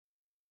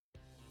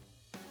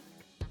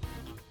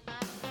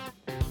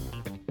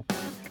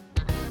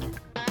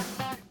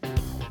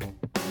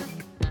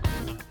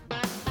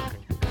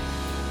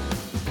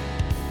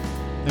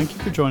Thank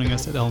you for joining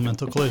us at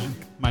Elemental Collision.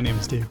 My name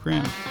is Dave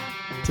Graham.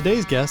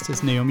 Today's guest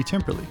is Naomi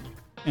Timperley,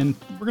 and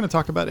we're going to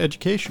talk about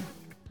education.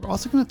 We're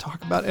also going to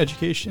talk about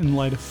education in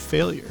light of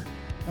failure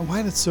and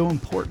why that's so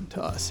important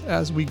to us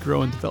as we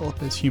grow and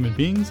develop as human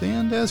beings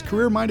and as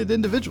career-minded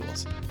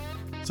individuals.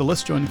 So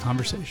let's join the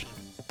conversation.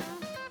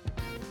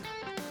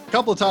 A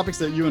couple of topics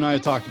that you and I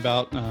had talked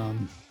about.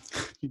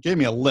 You gave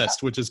me a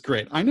list, which is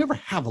great. I never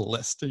have a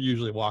list to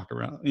usually walk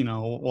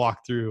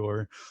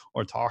through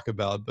or talk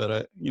about.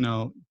 But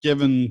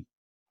given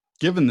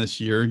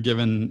this year,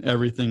 given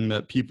everything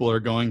that people are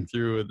going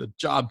through, the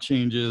job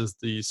changes,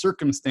 the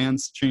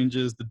circumstance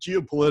changes, the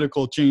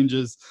geopolitical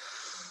changes,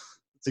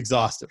 it's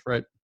exhaustive,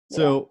 right? Yeah.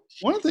 So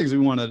one of the things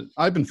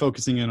I've been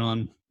focusing in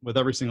on with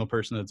every single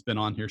person that's been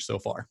on here so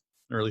far,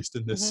 or at least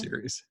in this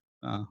series,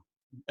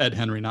 Ed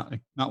Henry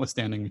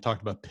notwithstanding, we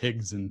talked about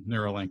pigs and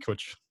Neuralink,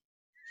 which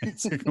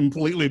it's a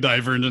completely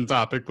divergent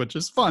topic, which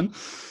is fun,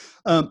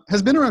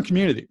 has been around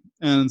community.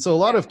 And so a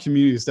lot of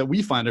communities that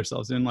we find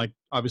ourselves in, like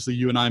obviously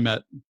you and I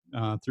met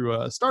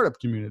through a startup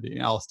community,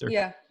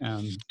 Alistair,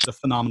 and the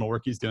phenomenal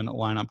work he's doing at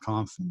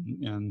LineUpConf.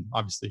 And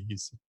obviously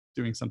he's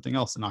doing something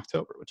else in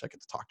October, which I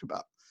get to talk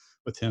about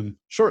with him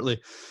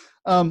shortly.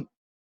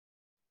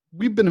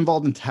 We've been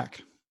involved in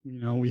tech.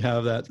 We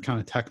have that kind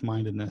of tech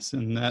mindedness,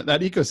 and that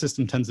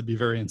ecosystem tends to be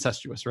very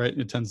incestuous, right?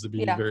 It tends to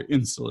be very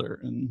insular,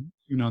 and,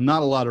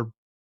 not a lot of,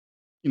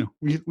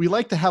 we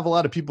like to have a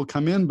lot of people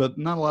come in, but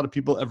not a lot of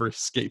people ever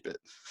escape it.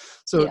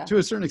 So to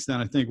a certain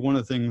extent, I think one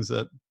of the things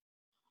that,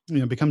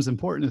 becomes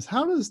important is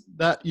how does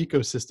that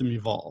ecosystem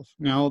evolve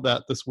now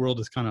that this world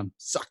is kind of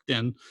sucked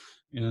in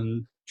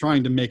and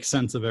trying to make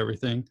sense of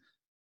everything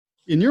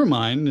in your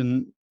mind,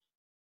 and,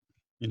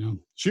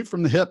 shoot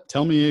from the hip.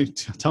 Tell me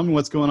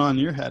what's going on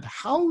in your head.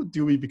 How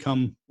do we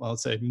become,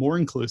 let's say, more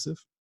inclusive,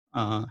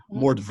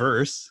 more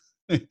diverse?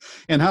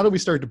 And how do we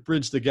start to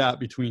bridge the gap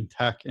between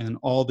tech and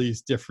all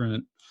these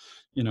different,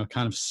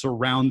 kind of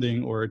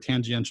surrounding or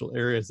tangential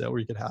areas that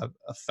we could have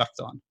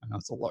effect on? I know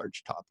it's a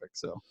large topic,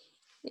 so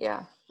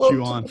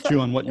chew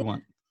on what you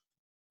want.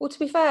 Well, to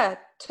be fair,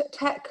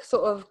 tech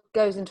sort of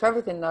goes into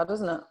everything now,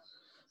 doesn't it?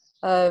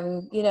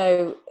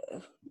 I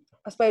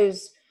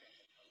suppose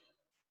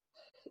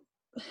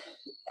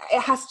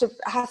it has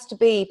to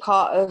be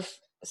part of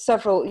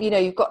several.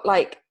 You've got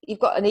an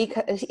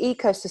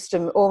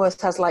ecosystem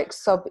almost has like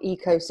sub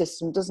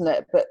ecosystem, doesn't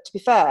it? But to be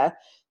fair,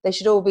 they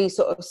should all be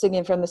sort of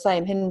singing from the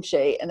same hymn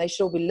sheet, and they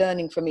should all be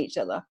learning from each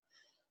other.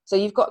 So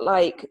you've got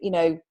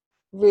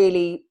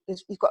really,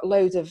 you've got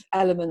loads of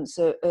elements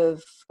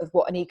of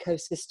what an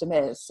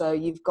ecosystem is. So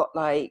you've got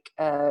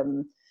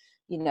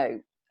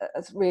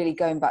really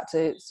going back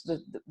to sort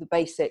of the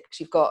basics.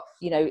 You've got,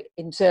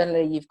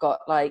 internally you've got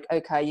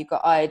you've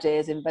got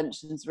ideas,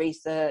 inventions,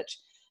 research.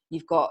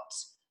 You've got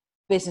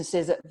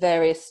businesses at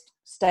various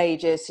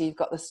stages. So you've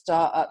got the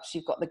startups,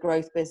 you've got the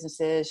growth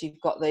businesses, you've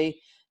got the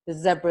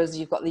zebras,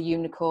 you've got the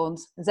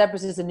unicorns.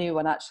 Zebras is a new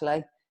one,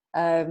 actually.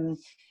 Really?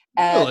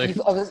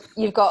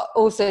 You've got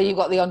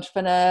the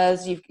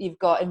entrepreneurs, you've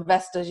got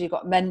investors, you've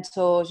got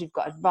mentors, you've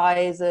got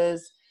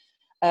advisors,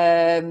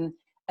 and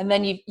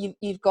then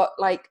you've got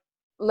like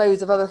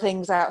loads of other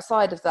things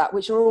outside of that,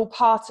 which are all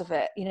part of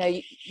it.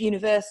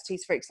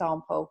 Universities, for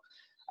example.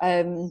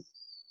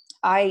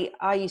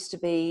 I used to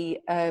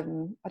be, I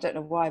don't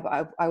know why,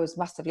 but I was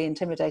massively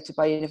intimidated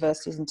by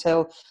universities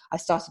until I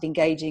started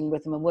engaging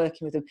with them and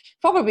working with them.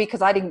 Probably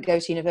because I didn't go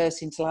to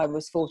university until I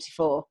was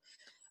 44.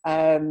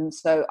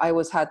 So I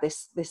always had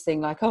this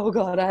thing like, oh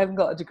God, I haven't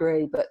got a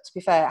degree. But to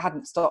be fair, it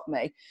hadn't stopped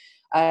me.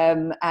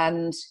 I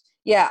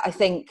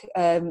think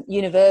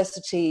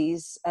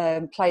universities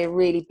play a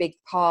really big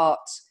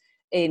part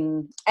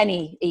in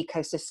any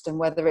ecosystem,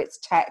 whether it's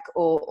tech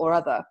or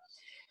other.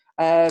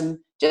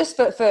 Just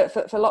for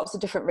lots of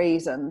different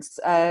reasons,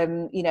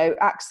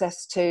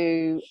 access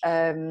to,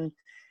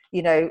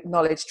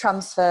 knowledge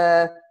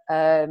transfer,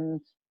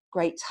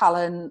 great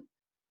talent,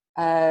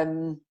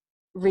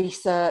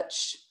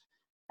 research,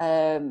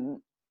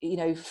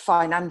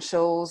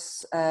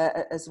 financials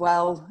as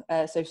well,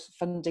 so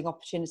funding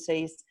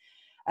opportunities.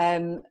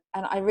 And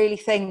I really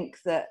think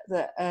that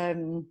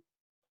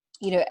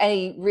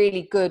any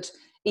really good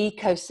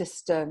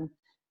ecosystem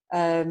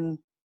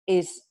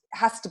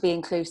has to be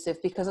inclusive,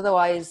 because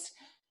otherwise,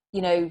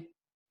 it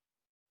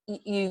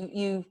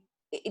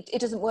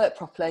doesn't work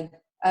properly.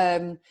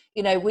 I'm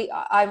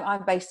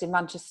based in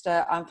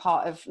Manchester. I'm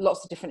part of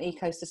lots of different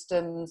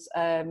ecosystems.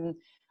 I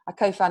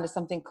co-founded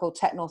something called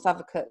Tech North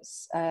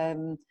Advocates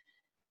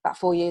about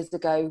 4 years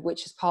ago,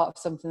 which is part of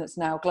something that's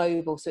now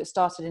global. So it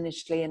started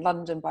initially in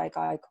London by a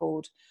guy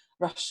called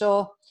Russ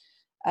Shaw,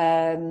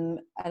 an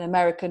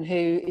American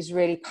who is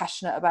really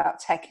passionate about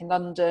tech in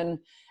London,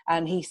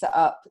 and he set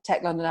up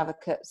Tech London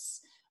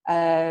Advocates,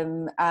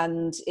 and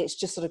it's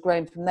just sort of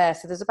grown from there.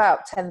 So there's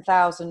about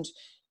 10,000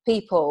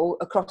 people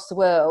across the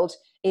world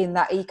in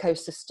that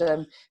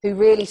ecosystem who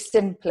really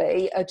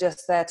simply are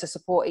just there to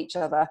support each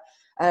other.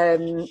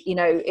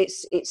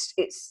 It's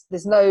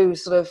there's no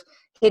sort of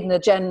hidden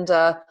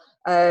agenda.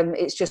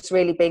 It's just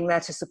really being there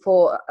to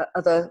support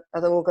other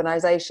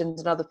organisations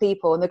and other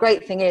people. And the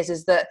great thing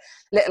is that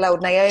little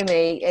old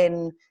Naomi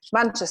in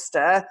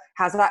Manchester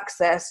has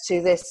access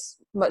to this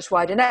much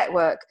wider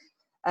network.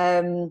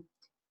 And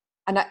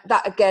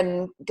that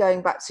again,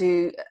 going back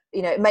to,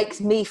 it makes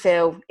me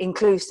feel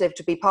inclusive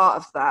to be part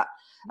of that.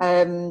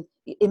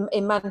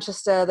 In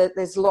Manchester,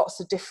 there's lots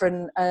of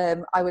different,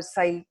 I would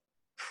say,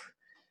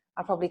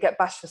 I'll probably get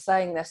bashed for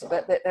saying this,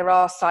 but there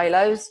are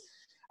silos.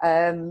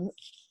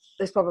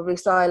 There's probably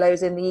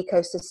silos in the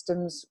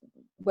ecosystems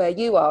where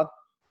you are.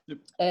 Yep.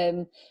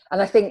 And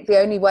I think the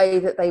only way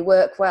that they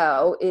work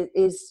well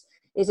is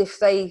if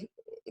they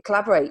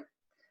collaborate.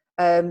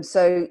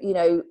 So,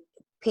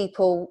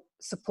 people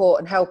support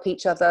and help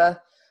each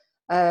other.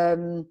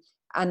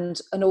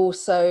 And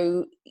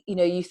also,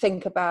 you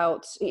think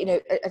about,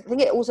 I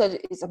think it also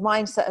is a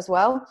mindset as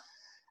well.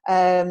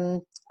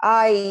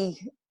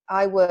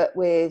 I work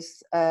with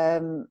a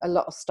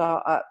lot of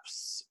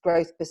startups,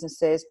 growth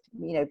businesses,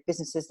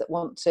 businesses that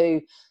want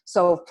to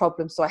solve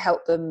problems. So I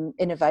help them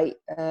innovate,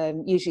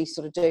 usually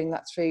sort of doing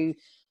that through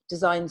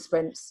design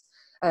sprints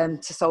to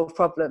solve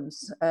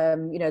problems,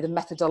 the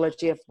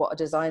methodology of what a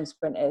design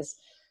sprint is.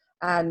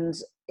 And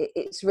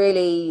it's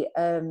really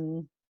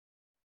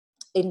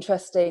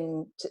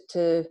interesting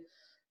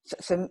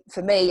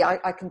for me.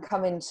 I can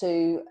come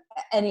into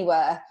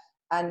anywhere,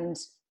 and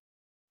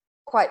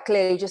quite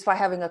clearly, just by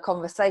having a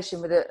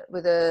conversation with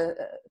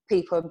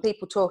people and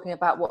people talking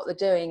about what they're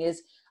doing,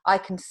 is I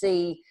can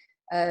see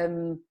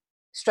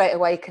straight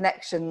away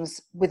connections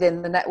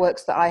within the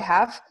networks that I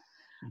have.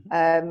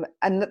 And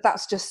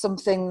that's just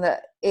something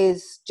that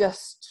is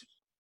just,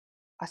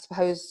 I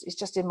suppose, it's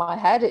just in my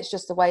head. It's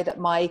just the way that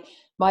my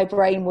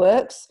brain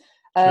works.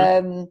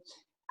 Sure.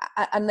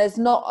 And there's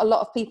not a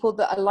lot of people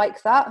that are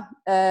like that.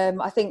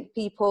 I think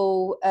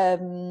people,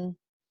 there's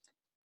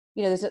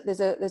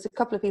a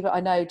couple of people I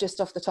know just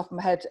off the top of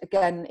my head,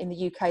 again, in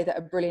the UK, that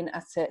are brilliant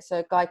at it. So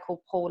a guy called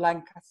Paul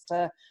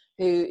Lancaster,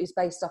 who is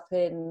based up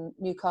in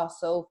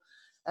Newcastle,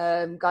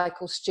 guy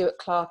called Stuart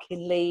Clark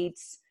in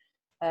Leeds.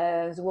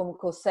 There's a woman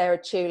called Sarah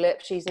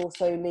Tulip. She's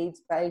also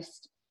Leeds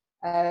based.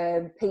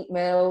 Pete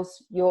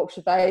Mills,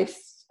 Yorkshire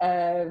based.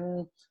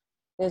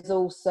 There's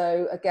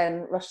also,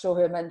 again, Rush Shaw,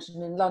 who I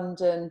mentioned, in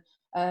London.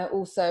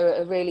 Also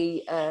a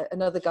really,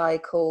 another guy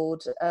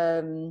called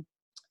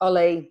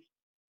Ollie.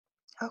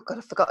 Oh God,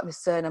 I've forgotten his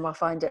surname. I'll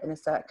find it in a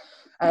sec.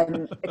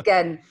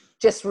 Again,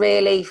 just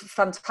really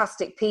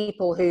fantastic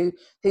people who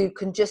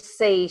can just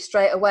see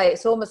straight away.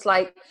 It's almost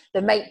like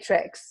the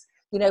Matrix,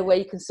 where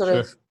you can sort Sure.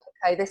 of,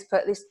 okay, this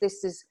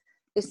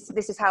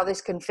is how this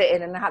can fit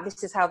in, and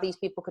this is how these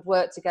people could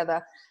work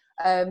together.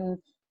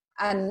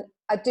 And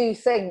I do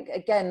think,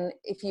 again,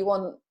 if you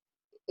want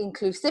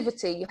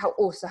inclusivity, you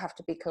also have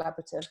to be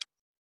collaborative.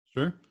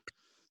 Sure.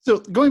 So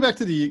going back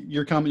to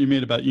your comment you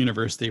made about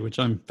university, which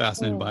I'm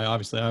fascinated by.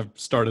 Obviously, I've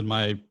started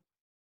my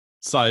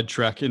side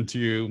trek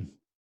into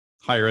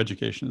higher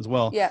education as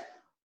well. Yeah.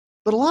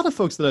 But a lot of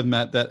folks that I've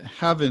met that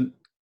haven't,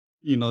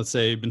 let's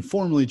say, been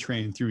formally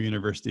trained through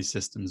university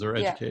systems or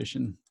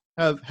education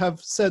have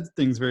said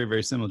things very,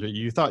 very similar to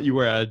you. You thought you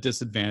were at a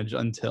disadvantage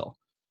until.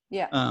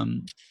 Yeah.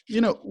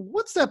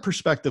 What's that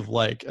perspective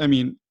like? I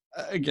mean,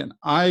 again,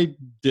 I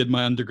did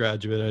my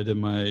undergraduate, I did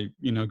my,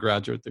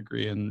 graduate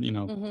degree, and,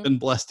 been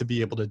blessed to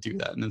be able to do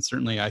that. And it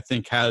certainly, I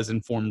think, has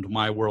informed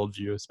my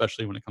worldview,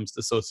 especially when it comes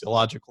to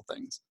sociological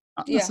things,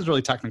 not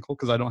necessarily technical,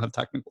 because I don't have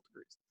technical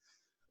degrees.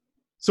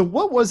 So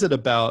what was it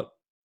about,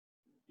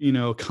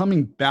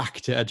 coming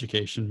back to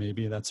education?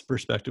 Maybe that's a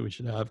perspective we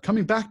should have.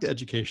 Coming back to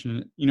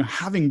education,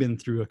 having been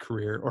through a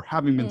career or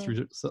having been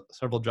through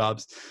several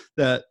jobs,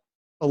 that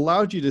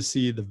allowed you to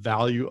see the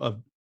value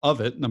of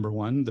it, number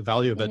one, the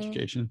value of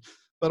education,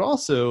 but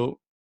also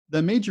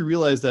that made you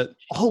realize that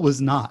all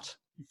was not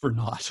for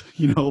naught.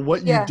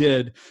 What you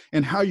did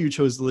and how you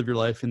chose to live your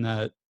life in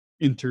that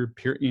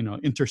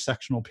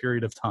intersectional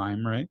period of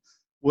time, right,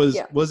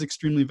 was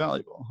extremely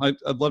valuable.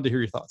 I'd love to hear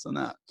your thoughts on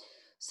that.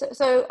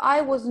 So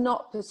I was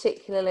not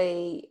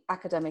particularly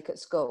academic at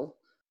school.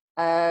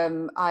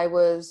 I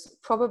was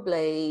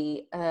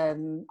probably, I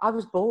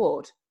was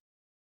bored.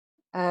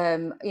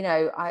 I'm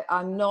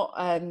not,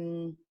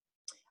 I'm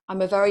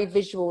a very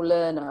visual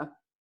learner.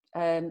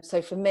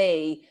 So for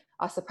me,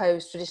 I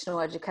suppose traditional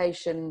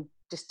education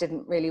just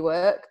didn't really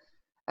work.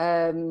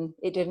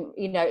 It didn't,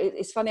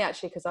 it's funny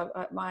actually, because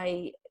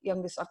my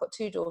youngest, I've got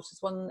two daughters.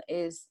 One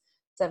is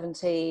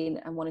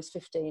 17 and one is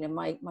 15. And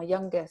my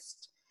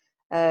youngest,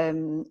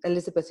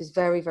 Elizabeth, is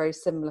very, very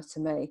similar to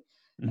me.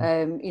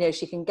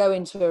 She can go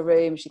into a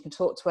room, she can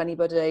talk to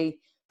anybody.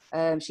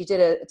 She did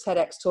a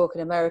TEDx talk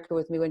in America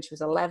with me when she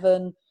was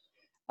 11.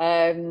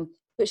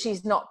 But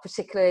she's not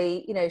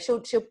particularly,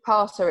 she'll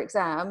pass her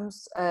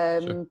exams.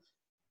 Sure.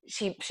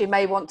 She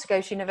may want to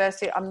go to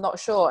university. I'm not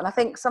sure. And I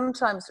think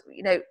sometimes,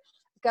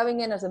 going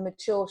in as a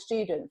mature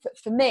student,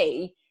 for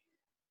me,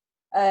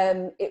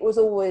 it was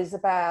always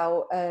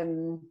about,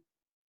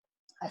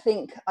 I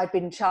think I'd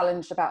been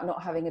challenged about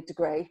not having a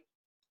degree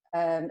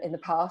in the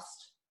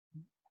past.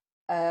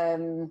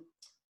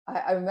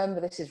 I remember,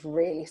 this is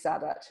really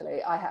sad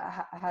actually.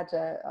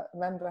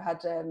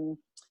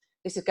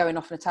 This is going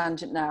off on a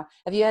tangent now.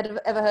 Have you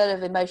ever heard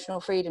of emotional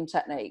freedom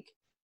technique?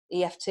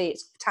 EFT,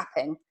 it's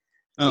tapping.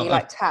 So Oh, you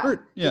like tap.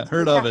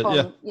 heard of it.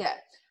 Yeah. Yeah.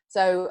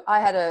 So I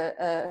had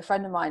a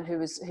friend of mine who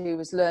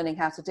was learning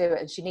how to do it,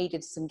 and she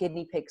needed some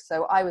guinea pigs.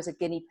 So I was a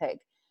guinea pig,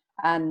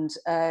 and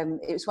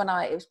it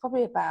was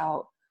probably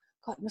about,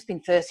 God, it must have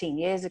been 13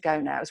 years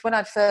ago now. It was when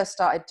I first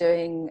started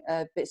doing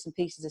bits and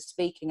pieces of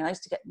speaking, and I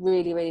used to get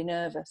really, really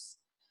nervous.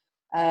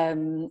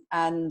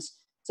 And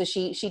so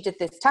she did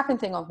this tapping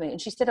thing on me, and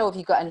she said, "Oh, have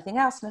you got anything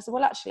else?" And I said,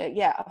 "Well, actually,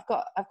 yeah, I've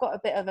got a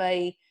bit of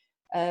a,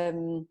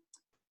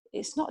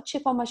 it's not a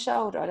chip on my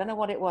shoulder. I don't know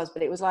what it was,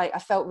 but it was like I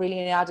felt really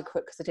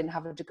inadequate because I didn't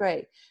have a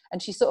degree."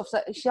 And she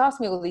she asked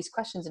me all these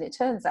questions, and it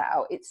turns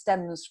out it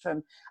stems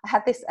from, I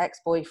had this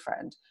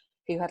ex-boyfriend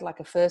who had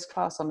like a first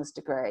class honours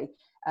degree,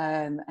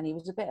 and he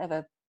was a bit of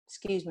a,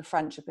 excuse my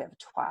French, a bit of a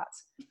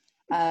twat,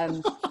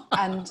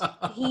 and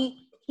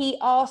he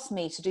asked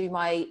me to do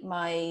my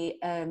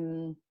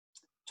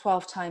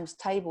 12 times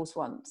tables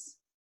once,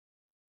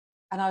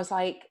 and I was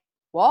like,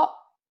 "What?"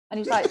 And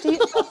he was like, "Do you?"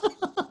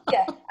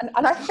 Yeah,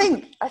 and I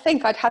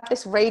think I'd had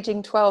this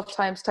raging 12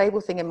 times table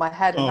thing in my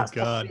head, and that's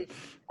God. probably,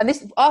 and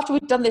this, after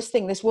we'd done this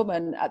thing, this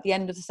woman at the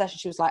end of the session,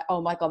 she was like,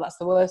 "Oh my God, that's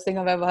the worst thing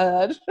I've ever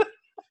heard."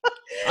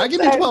 I can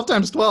do 12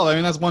 times 12. I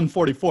mean, that's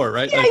 144,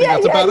 right? Yeah, I think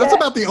that's yeah.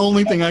 about the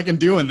only thing I can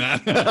do in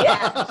that.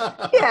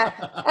 Yeah.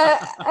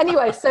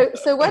 Anyway,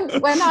 so when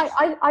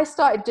I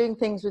started doing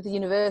things with the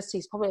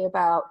universities probably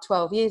about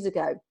 12 years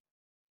ago,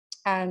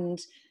 and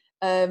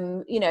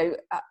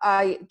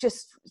I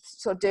just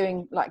sort of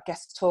doing like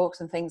guest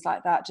talks and things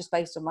like that, just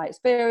based on my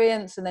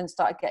experience, and then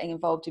started getting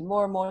involved in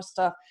more and more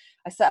stuff.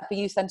 I set up a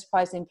youth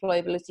enterprise and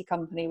employability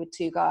company with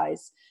two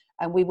guys,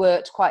 and we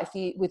worked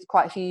with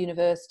quite a few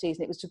universities,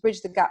 and it was to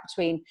bridge the gap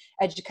between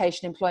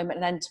education, employment,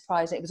 and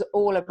enterprise. And it was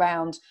all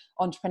around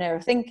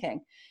entrepreneurial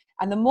thinking.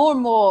 And the more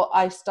and more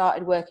I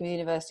started working with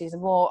universities, the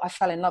more I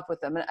fell in love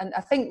with them. And I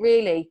think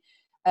really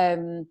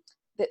that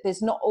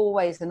there's not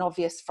always an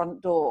obvious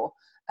front door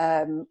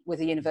with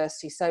a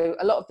university. So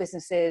a lot of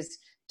businesses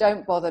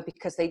don't bother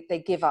because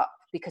they give up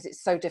because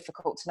it's so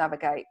difficult to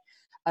navigate,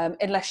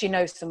 unless you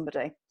know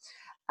somebody.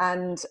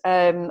 And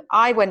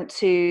I went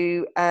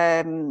to,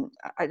 I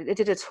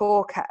did a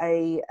talk at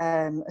a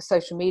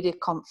social media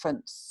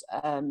conference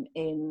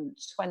in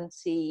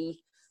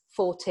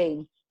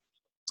 2014,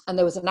 and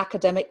there was an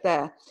academic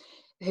there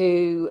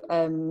who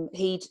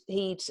he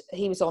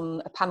was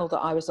on a panel that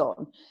I was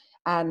on,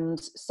 and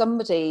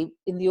somebody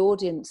in the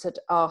audience had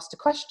asked a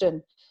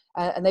question,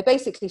 and they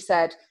basically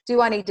said,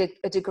 "Do I need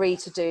a degree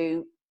to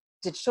do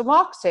digital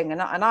marketing?"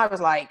 And I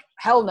was like,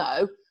 "Hell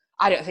no,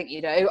 I don't think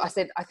you do." I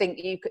said, "I think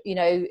you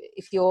know,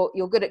 if you're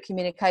good at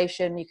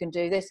communication, you can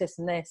do this,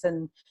 and this,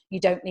 and you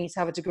don't need to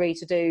have a degree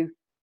to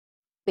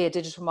be a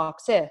digital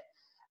marketer."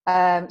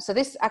 So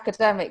this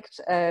academic,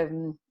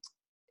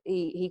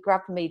 he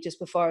grabbed me just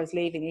before I was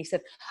leaving. He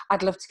said,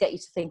 "I'd love to get you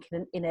to think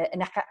in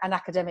an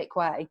academic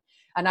way."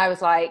 And I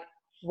was like,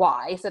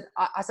 "Why?" He said,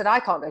 I said, "I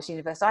can't go to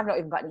university. I've not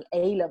even got any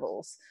A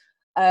levels."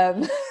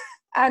 And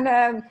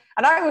I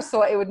always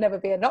thought it would never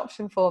be an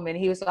option for me. And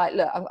he was like,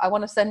 "Look, I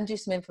want to send you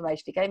some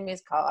information." He gave me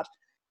his card.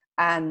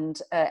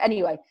 And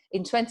anyway,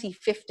 in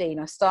 2015,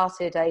 I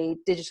started a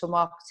digital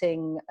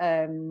marketing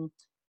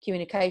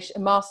communication, a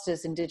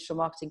master's in digital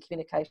marketing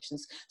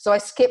communications. So I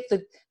skipped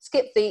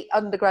the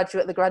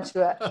undergraduate, the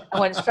graduate, and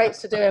went straight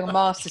to doing a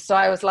master's. So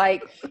I was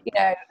like,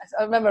 I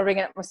remember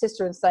ringing up my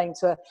sister and saying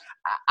to her,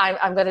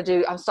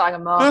 I'm starting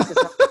a master's.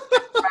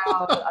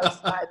 I'm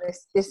starting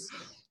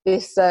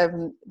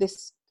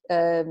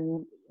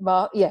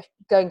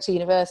going to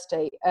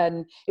university,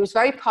 and it was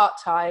very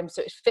part-time,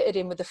 so it fitted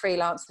in with the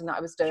freelancing that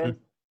I was doing.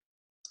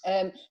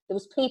 There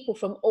was people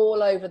from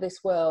all over the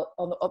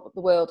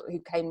world who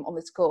came on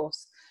this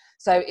course.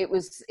 So it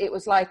was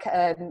like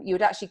you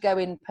would actually go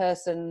in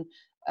person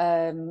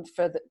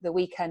for the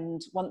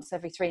weekend once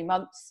every 3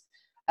 months,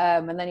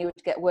 and then you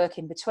would get work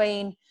in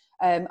between.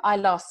 I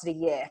lasted a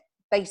year.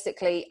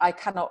 Basically, I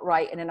cannot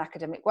write in an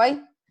academic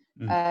way.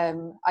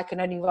 I can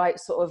only write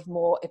sort of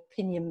more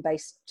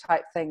opinion-based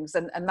type things,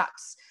 and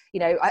that's,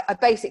 I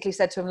basically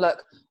said to him,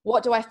 "Look,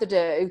 what do I have to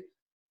do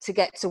to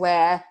get to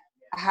wear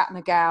a hat and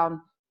a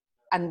gown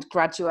and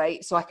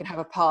graduate so I can have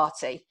a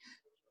party?"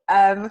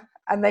 And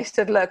they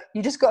said, "Look,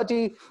 you just got to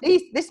do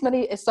this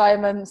many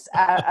assignments,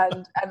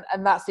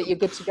 and that's it. You're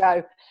good to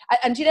go."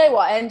 And you know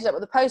what? I ended up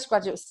with a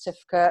postgraduate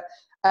certificate,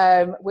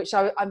 which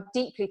I'm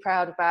deeply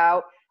proud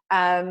about.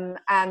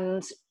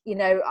 And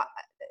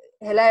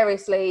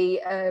hilariously,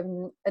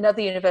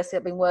 another university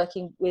I've been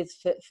working with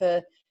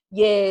for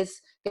years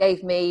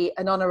gave me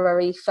an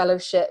honorary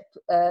fellowship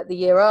the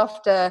year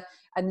after.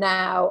 And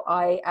now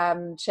I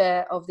am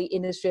chair of the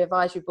industry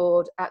advisory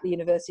board at the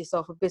University of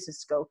Salford Business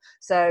School.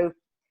 So,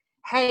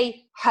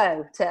 hey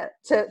ho to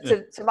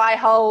my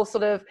whole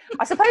sort of,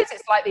 I suppose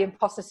it's like the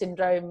imposter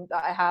syndrome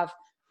that I have.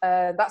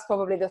 That's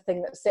probably the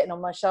thing that's sitting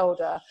on my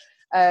shoulder.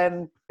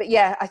 But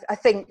yeah, I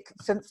think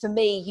for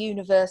me,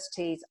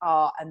 universities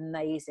are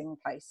amazing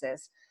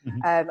places.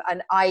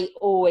 And I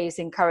always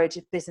encourage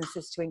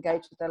businesses to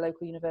engage with their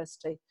local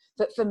university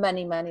for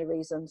many, many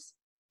reasons.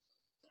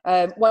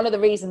 One of the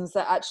reasons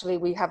that actually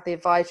we have the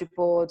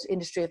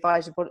industry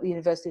advisory board at the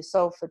University of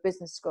Salford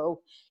Business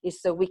School,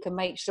 is so we can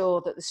make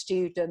sure that the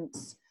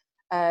students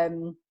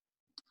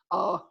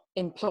are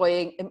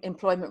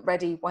employment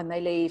ready when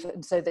they leave,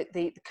 and so that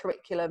the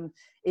curriculum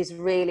is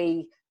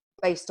really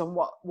based on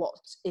what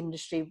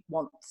industry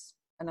wants.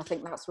 And I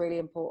think that's really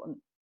important.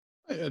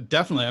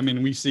 Definitely. I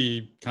mean, we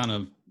see kind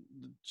of,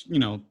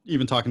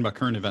 even talking about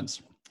current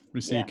events,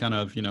 we see kind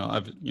of,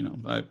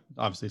 I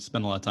obviously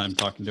spent a lot of time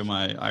talking to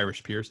my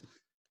Irish peers,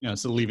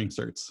 so leaving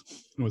certs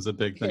was a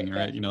big thing,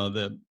 right?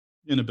 The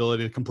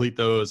inability to complete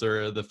those,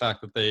 or the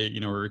fact that they,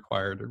 were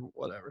required or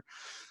whatever.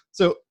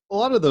 So a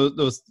lot of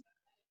those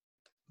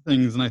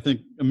things, and I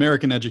think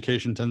American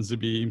education tends to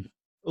be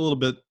a little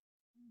bit,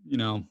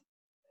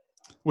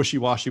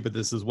 wishy-washy with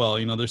this as well.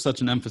 There's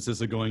such an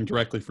emphasis of going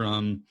directly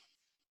from,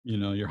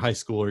 your high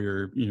school or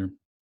your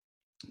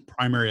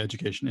primary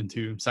education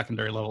into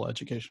secondary level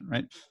education,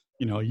 right?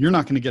 You're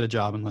not going to get a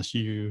job unless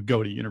you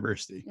go to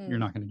university. You're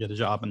not going to get a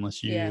job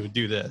unless you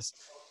do this.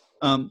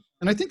 And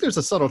I think there's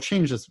a subtle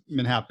change that's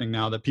been happening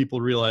now that people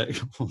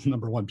realize, well,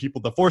 number one,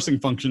 the forcing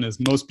function is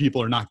most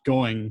people are not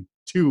going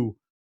to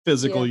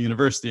physical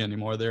university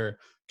anymore. They're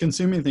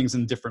consuming things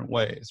in different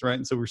ways, right?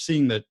 And so we're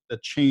seeing that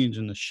change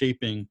in the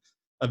shaping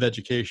of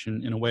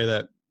education in a way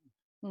that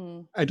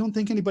I don't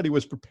think anybody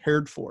was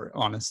prepared for,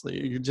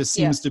 honestly. It just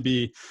seems to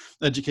be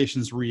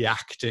education's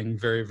reacting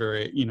very,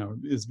 very,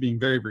 is being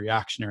very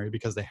reactionary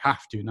because they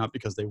have to, not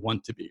because they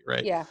want to be,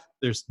 right? Yeah.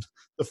 There's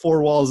the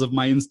four walls of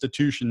my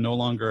institution no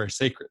longer are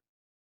sacred.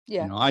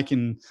 Yeah. I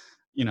can,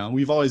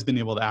 we've always been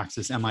able to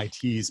access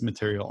MIT's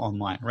material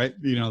online, right?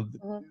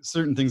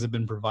 Certain things have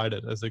been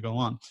provided as they go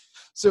on.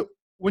 So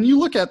when you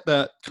look at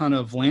that kind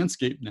of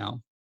landscape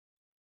now,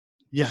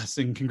 yes,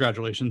 and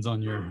congratulations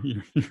on your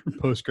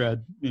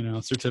post-grad,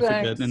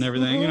 certificate and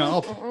everything.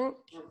 I'll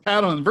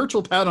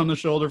virtual pat on the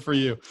shoulder for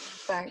you.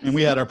 Thanks. And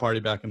we had our party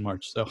back in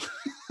March. So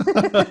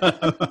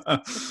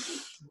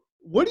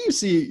what do you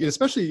see,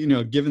 especially,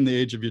 given the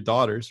age of your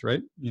daughters,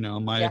 right?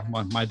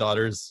 My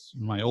daughter's,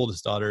 my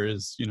oldest daughter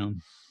is,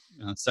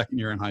 second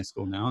year in high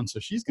school now. And so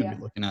she's going to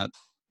be looking at,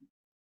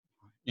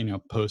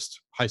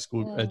 post high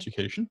school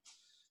education.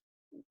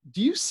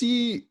 Do you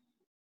see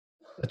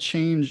a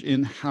change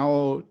in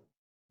how,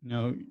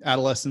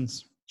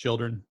 adolescents,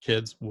 children,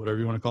 kids, whatever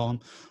you want to call them,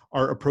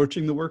 are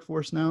approaching the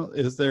workforce now?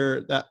 Is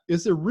there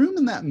room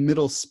in that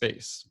middle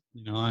space?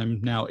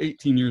 I'm now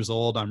 18 years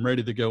old. I'm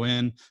ready to go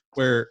in,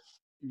 where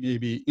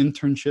maybe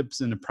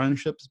internships and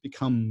apprenticeships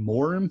become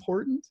more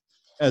important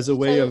as a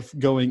way of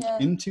going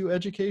into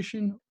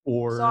education,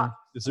 or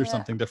is there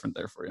something different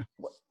there for you?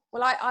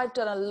 Well, I've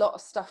done a lot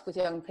of stuff with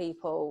young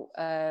people,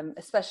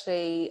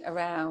 especially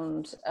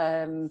around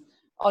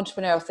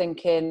entrepreneurial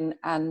thinking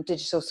and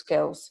digital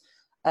skills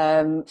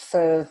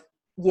for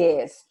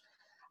years.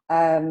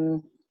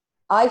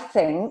 I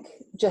think,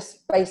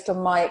 just based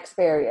on my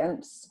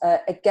experience,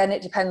 again,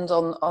 it depends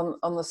on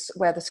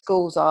where the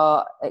schools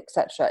are,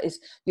 etc. Is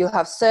you'll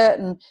have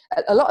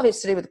a lot of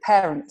it's to do with the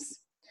parents.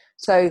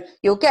 So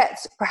you'll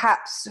get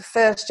perhaps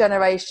first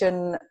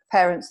generation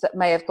parents that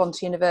may have gone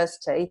to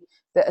university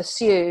that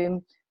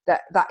assume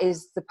that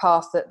is the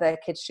path that their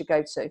kids should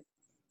go to.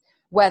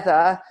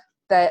 Whether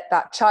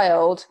that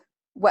child,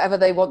 whatever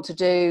they want to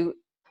do,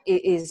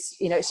 is,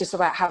 it's just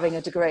about having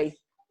a degree.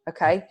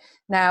 Okay.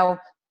 Now,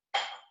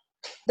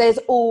 there's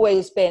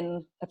always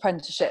been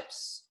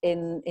apprenticeships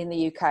in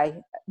the UK.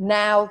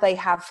 Now they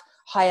have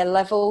higher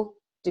level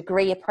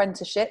degree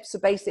apprenticeships. So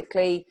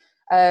basically,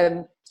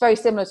 it's very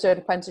similar to an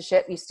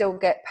apprenticeship. You still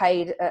get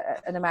paid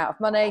an amount of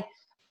money,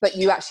 but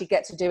you actually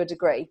get to do a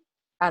degree,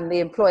 and the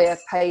employer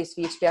pays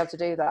for you to be able to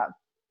do that.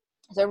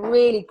 It's a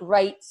really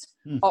great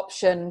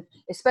option,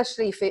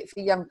 especially for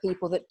young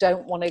people that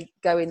don't want to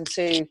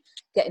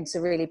get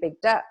into really big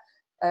debt,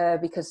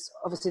 because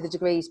obviously the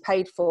degree is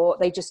paid for.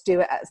 They just do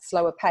it at a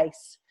slower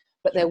pace,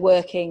 but they're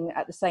working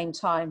at the same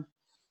time.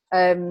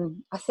 I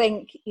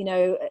think,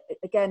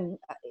 again,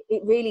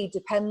 it really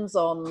depends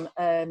on,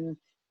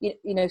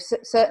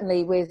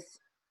 certainly with,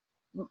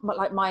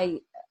 like, my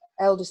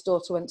eldest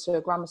daughter went to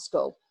a grammar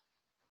school,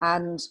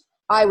 and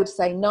I would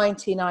say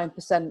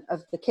 99%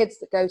 of the kids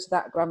that go to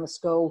that grammar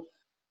school,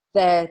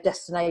 their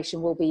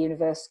destination will be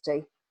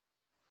university.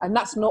 And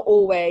that's not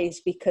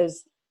always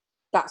because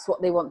that's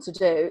what they want to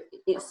do.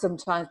 It's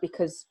sometimes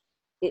because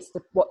it's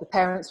what the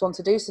parents want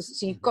to do.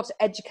 So you've got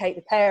to educate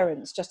the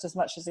parents just as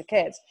much as the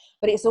kids.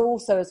 But it's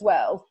also as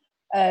well,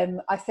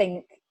 I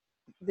think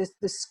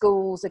the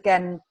schools,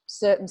 again,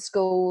 certain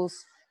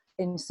schools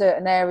in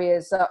certain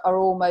areas are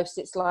almost,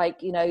 it's like,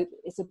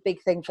 it's a big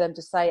thing for them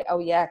to say, oh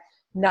yeah,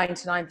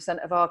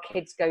 99% of our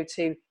kids go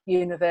to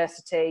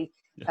university.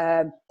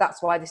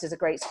 That's why this is a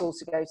great school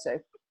to go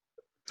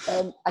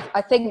to.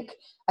 I think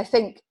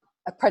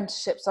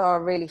apprenticeships are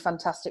a really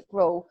fantastic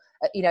role.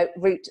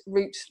 route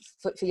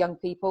for young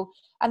people.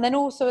 And then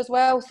also as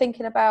well,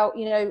 thinking about,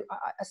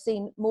 I've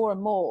seen more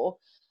and more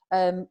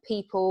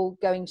people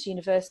going to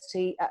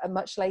university at a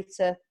much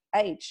later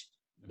age.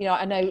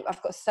 I know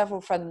I've got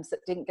several friends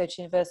that didn't go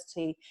to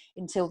university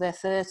until their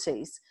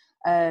 30s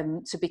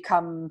to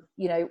become,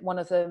 one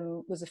of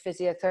them was a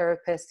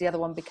physiotherapist, the other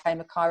one became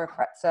a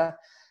chiropractor.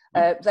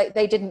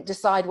 They didn't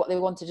decide what they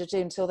wanted to do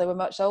until they were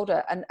much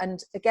older.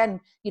 And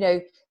again,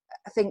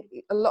 I think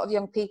a lot of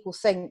young people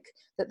think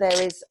that there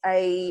is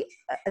a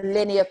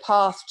linear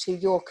path to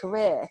your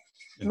career.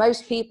 Yeah.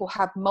 Most people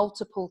have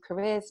multiple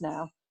careers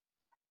now.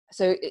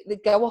 So they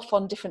go off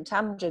on different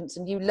tangents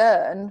and you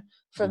learn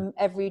from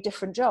every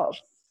different job.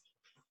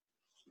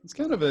 It's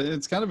kind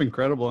of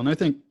incredible. And I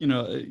think,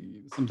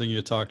 something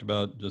you talked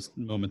about just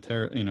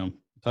momentarily,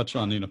 touch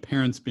on,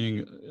 parents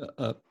being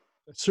a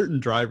certain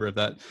driver of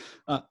that,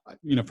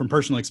 from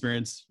personal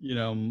experience,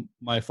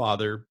 my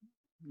father,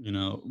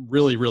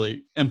 really,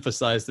 really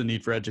emphasized the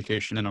need for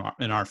education in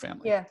our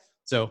family. Yeah.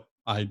 So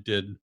I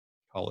did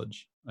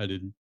college. I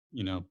did,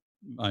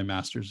 my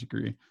master's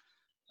degree.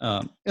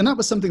 And that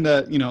was something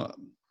that,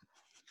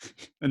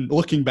 and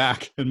looking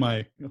back in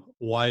my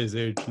wise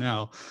age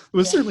now, it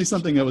was certainly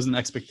something that was an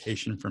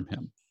expectation from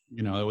him.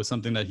 It was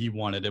something that he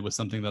wanted. It was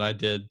something that I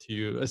did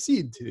to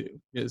accede to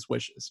his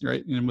wishes,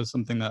 right? And it was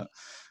something that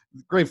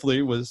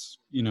gratefully was,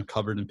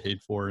 covered and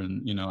paid for.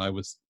 And, I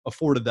was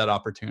afforded that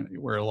opportunity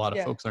where a lot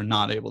of folks are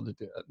not able to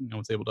do it. I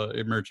was able to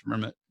emerge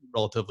from it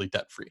relatively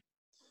debt-free.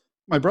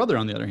 My brother,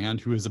 on the other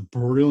hand, who is a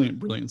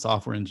brilliant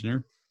software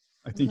engineer,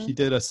 I think he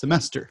did a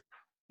semester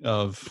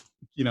of,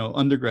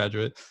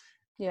 undergraduate,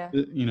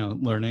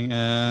 learning,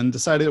 and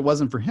decided it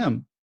wasn't for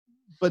him.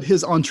 But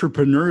his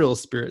entrepreneurial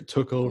spirit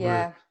took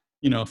over,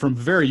 from a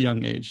very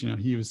young age.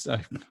 He was,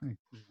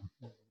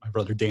 my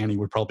brother Danny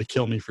would probably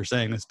kill me for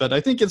saying this, but I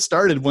think it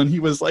started when he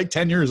was like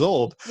 10 years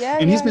old.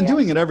 And he's been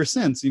doing it ever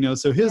since,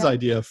 so his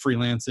idea of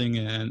freelancing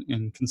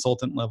and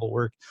consultant level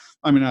work,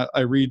 I mean,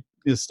 I read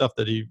his stuff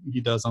that he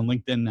does on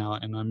LinkedIn now,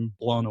 and I'm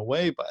blown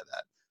away by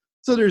that.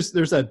 So there's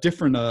that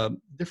different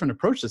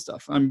approach to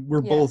stuff.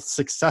 We're both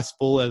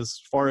successful as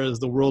far as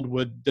the world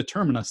would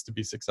determine us to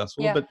be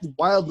successful, but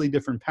wildly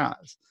different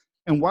paths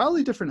and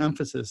wildly different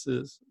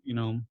emphases,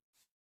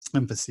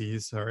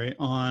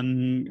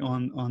 on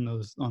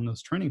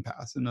those training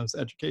paths and those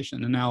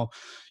education. And now,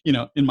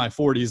 in my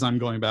 40s, I'm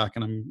going back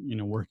and I'm,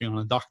 working on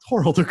a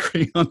doctoral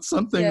degree on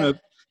something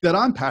that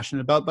I'm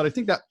passionate about. But I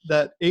think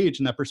that age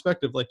and that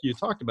perspective, like you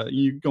talked about,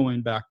 you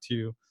going back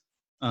to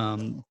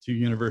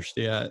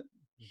university at,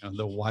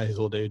 the wise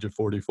old age of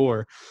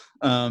 44,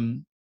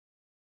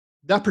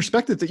 that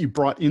perspective that you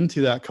brought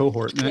into that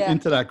cohort and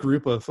into that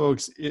group of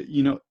folks,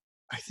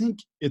 I think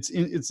it's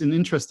an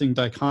interesting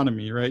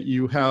dichotomy, right?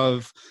 You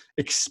have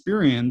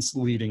experience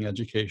leading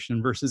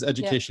education versus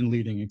education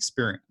leading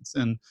experience.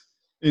 And,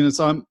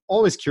 so I'm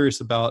always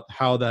curious about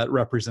how that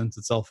represents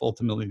itself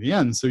ultimately in the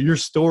end. So your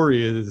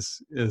story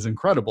is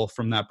incredible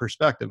from that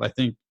perspective. I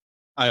think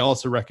I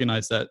also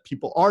recognize that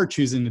people are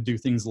choosing to do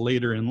things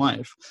later in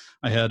life.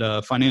 I had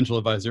a financial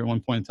advisor at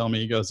one point tell me,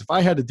 he goes, if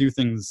I had to do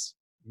things,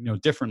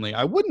 differently,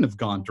 I wouldn't have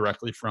gone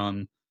directly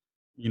from,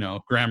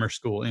 grammar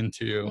school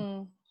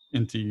into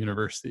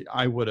university.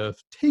 I would have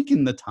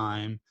taken the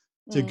time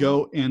to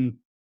go and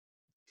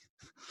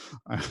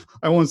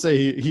I won't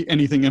say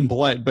anything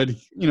impolite, but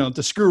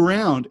to screw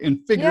around and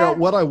figure out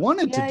what I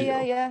wanted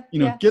to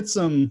do.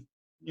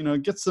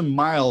 Get some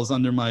miles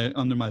under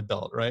my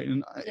belt, right?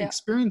 And I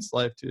experienced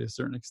life to a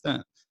certain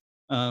extent.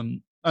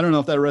 I don't know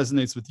if that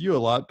resonates with you a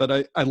lot,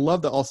 but I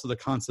love also the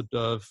concept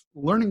of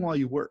learning while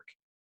you work.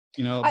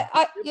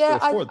 I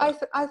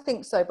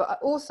think so, but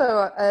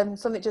also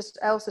something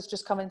else has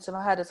just come into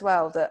my head as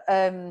well.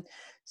 That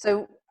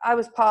so I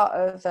was part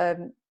of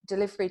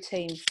delivery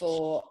team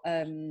for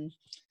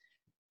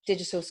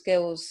digital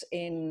skills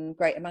in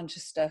Greater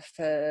Manchester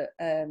for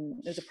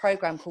there's a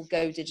program called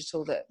Go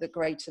Digital that the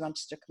Greater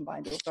Manchester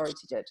Combined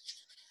Authority did,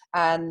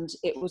 and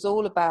it was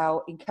all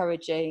about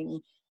encouraging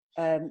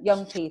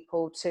young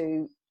people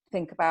to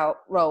think about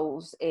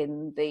roles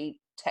in the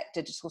tech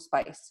digital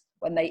space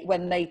when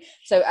they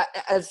so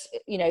as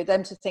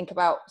them to think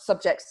about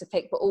subjects to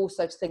pick, but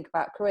also to think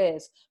about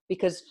careers,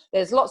 because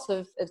there's lots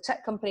of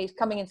tech companies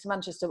coming into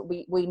Manchester, but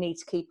we need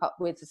to keep up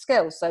with the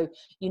skills, so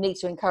you need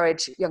to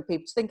encourage young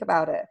people to think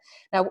about it.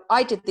 Now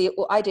I did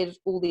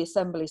all the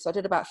assemblies, so I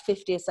did about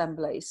 50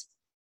 assemblies,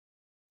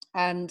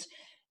 and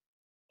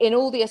in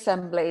all the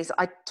assemblies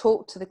I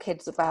talked to the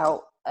kids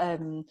about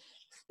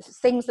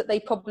things that they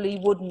probably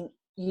wouldn't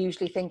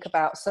usually think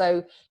about.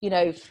 So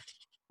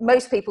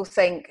most people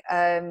think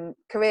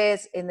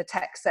careers in the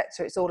tech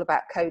sector, it's all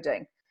about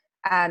coding.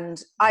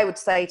 And I would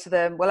say to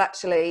them, well,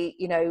 actually,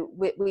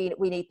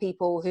 we need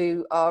people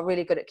who are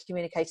really good at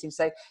communicating.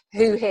 So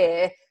who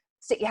here,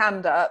 stick your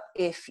hand up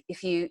if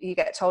you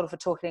get told off for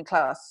talking in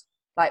class.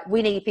 Like,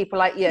 we need people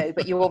like you,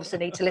 but you also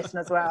need to listen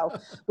as well.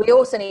 We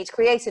also need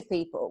creative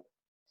people.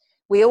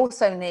 We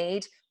also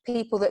need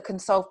people that can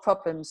solve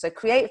problems. So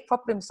creative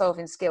problem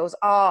solving skills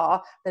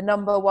are the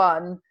number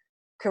one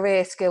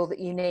career skill that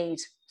you need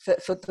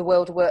for the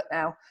world of work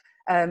now.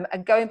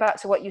 And going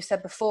back to what you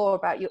said before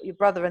about your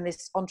brother and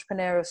this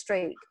entrepreneurial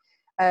streak,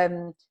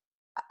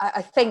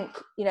 I think,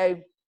 you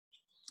know,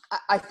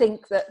 I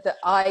think that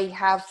I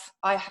have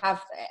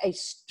a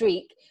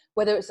streak.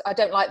 Whether it's, I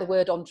don't like the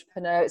word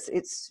entrepreneur.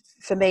 It's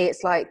for me,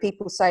 it's like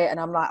people say it, and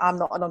I'm like, I'm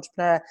not an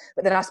entrepreneur.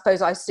 But then I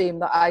suppose I assume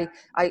that I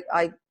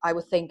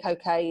would think,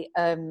 okay,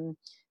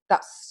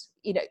 that's,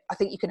 you know, I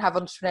think you can have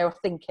entrepreneurial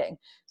thinking.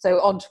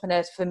 So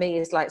entrepreneurs for me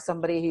is like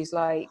somebody who's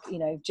like, you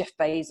know, Jeff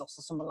Bezos or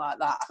someone like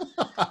that.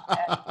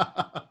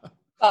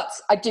 But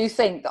I do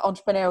think that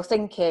entrepreneurial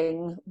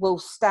thinking will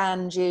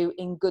stand you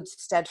in good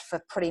stead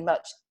for pretty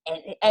much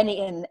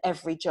any and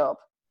every job.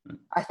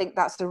 I think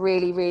that's the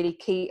really, really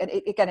key. And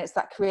again, it's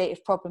that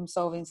creative problem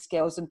solving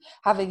skills and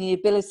having the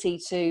ability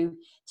to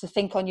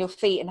think on your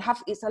feet, and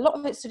it's a lot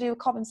of it's to do with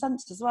common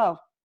sense as well.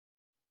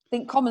 I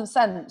think common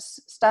sense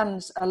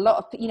stands a lot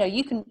of, you know,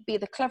 you can be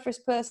the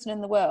cleverest person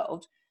in the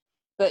world,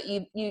 but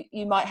you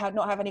might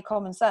not have any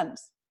common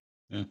sense.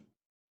 Yeah.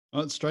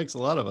 Well, it strikes a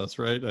lot of us,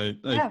 right?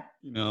 Yeah.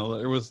 You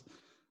know,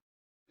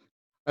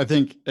 I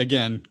think,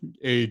 again,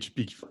 age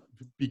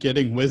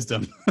begetting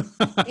wisdom.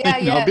 Yeah,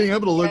 you know, yeah. being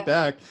able to look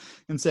back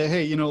and say,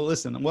 hey, you know,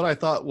 listen, what I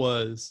thought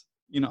was,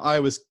 you know, I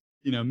was,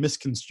 you know,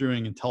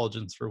 misconstruing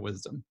intelligence for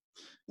wisdom,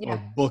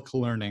 or book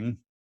learning,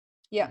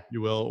 if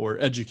you will, or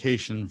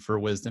education for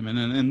wisdom.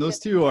 And those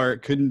two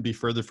couldn't be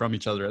further from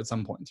each other at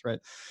some points, right?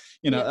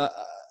 You know,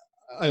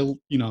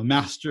 you know,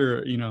 master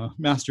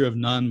of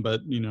none,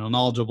 but, you know,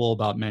 knowledgeable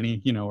about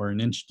many, you know, or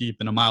an inch deep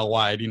and a mile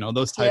wide, you know,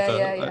 those type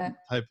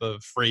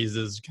of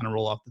phrases kind of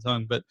roll off the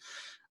tongue. But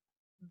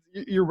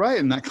you're right.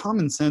 And that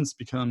common sense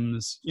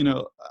becomes, you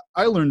know,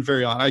 I learned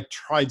I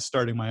tried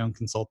starting my own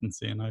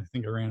consultancy, and I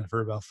think I ran it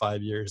for about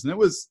 5 years, and it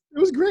was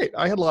great.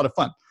 I had a lot of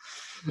fun.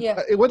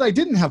 Yeah. What I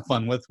didn't have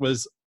fun with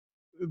was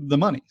the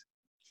money.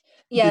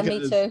 Yeah,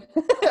 because, me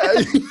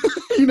too.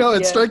 You know,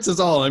 it strikes us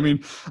all. I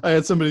mean, I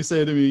had somebody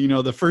say to me, you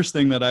know, the first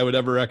thing that I would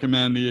ever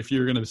recommend if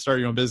you're going to start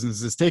your own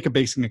business is take a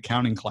basic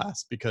accounting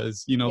class,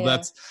 because, you know,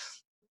 that's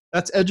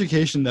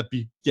education that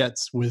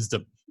begets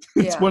wisdom.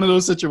 It's one of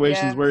those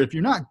situations where if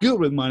you're not good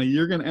with money,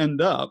 you're going to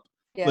end up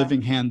living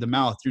hand to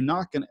mouth. You're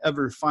not going to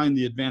ever find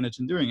the advantage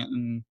in doing it.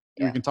 And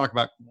we can talk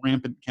about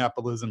rampant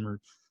capitalism or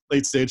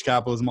late stage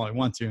capitalism all I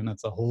want to, and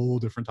that's a whole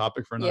different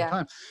topic for another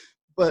time.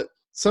 But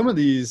some of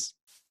these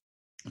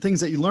things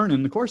that you learn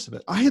in the course of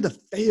it, I had to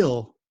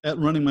fail at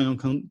running my own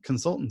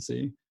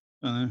consultancy,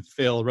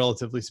 fail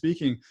relatively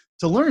speaking,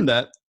 to learn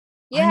that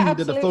I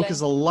needed to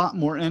focus a lot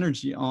more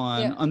energy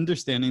on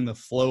understanding the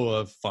flow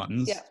of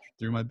funds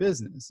through my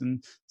business.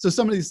 And so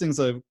some of these things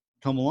I've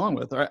come along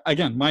with are,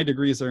 again, my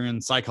degrees are in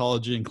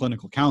psychology and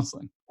clinical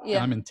counseling. And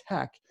I'm in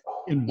tech,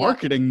 in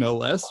marketing, no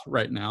less,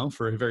 right now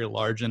for a very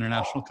large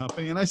international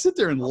company. And I sit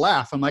there and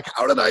laugh. I'm like,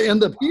 how did I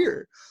end up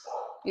here?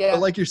 But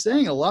like you're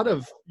saying, a lot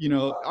of, you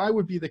know, I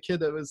would be the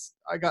kid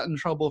I got in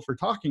trouble for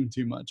talking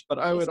too much, but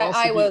I would also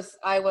I was.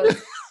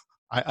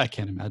 I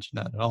can't imagine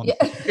that at all.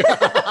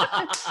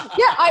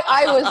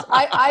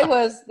 I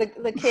was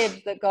the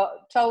kid that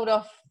got told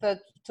off for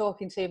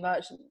talking too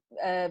much,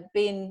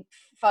 being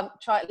fun,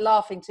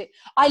 laughing too.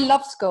 I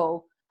love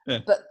school,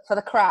 but for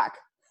the crack.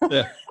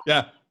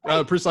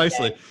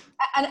 Precisely.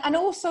 And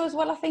also as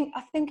well, I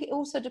think it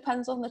also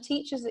depends on the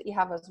teachers that you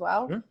have as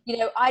well. You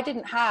know, I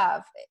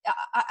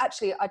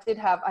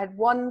had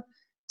one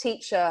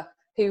teacher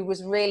who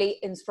was really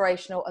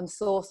inspirational and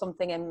saw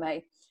something in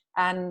me.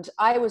 And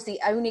I was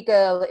the only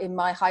girl in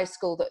my high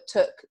school that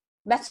took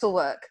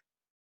metalwork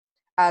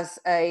as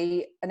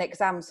an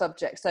exam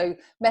subject. So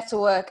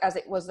metalwork, as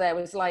it was there,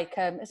 was like,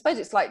 I suppose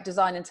it's like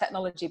design and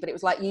technology, but it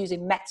was like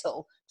using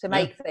metal to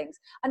make things.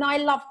 And I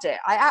loved it.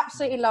 I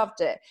absolutely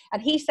loved it.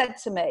 And he said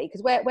to me,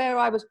 because where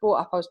I was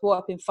brought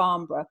up in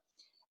Farnborough,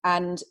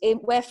 and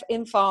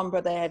in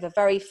Farnborough, they have a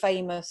very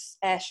famous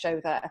air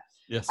show there.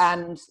 Yes.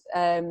 And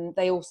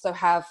they also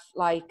have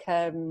like,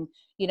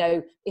 you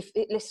know,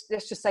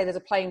 let's just say there's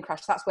a plane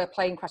crash, that's where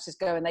plane crashes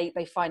go, and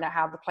they find out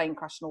how the plane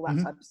crashed and all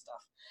that type of stuff.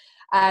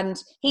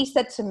 And he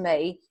said to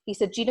me,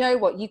 do you know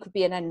what? You could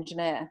be an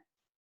engineer,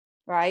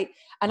 right?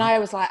 And I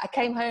was like, I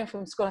came home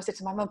from school and I said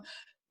to my mum,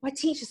 my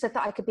teacher said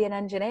that I could be an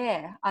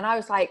engineer. And I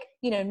was like,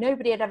 you know,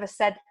 nobody had ever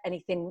said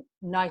anything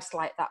nice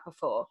like that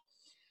before.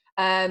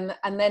 And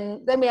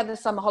then we had the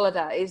summer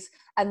holidays.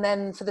 And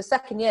then for the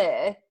second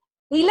year,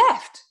 he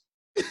left.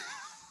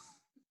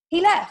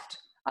 He left.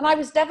 And I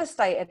was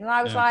devastated. And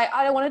I was like,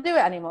 I don't want to do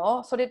it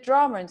anymore. So I did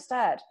drama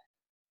instead.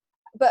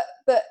 But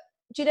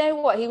do you know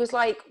what? He was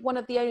like one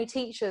of the only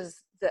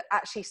teachers that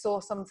actually saw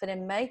something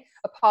in me,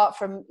 apart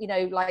from, you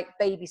know, like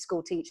baby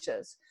school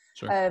teachers.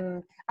 Sure.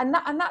 And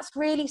that's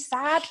really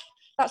sad.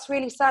 That's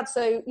really sad.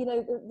 So, you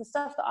know, the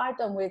stuff that I've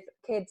done with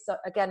kids,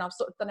 again, I've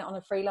sort of done it on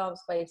a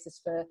freelance basis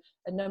for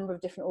a number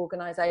of different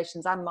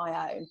organisations and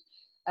my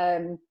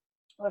own.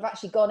 I've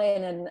actually gone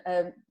in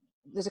and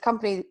there's a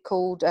company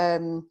called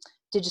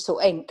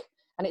Digital Inc.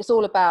 And it's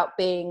all about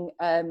being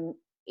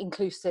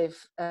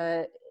inclusive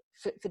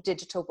for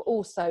digital, but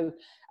also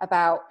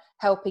about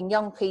helping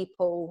young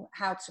people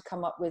how to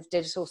come up with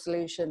digital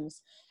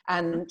solutions.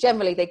 And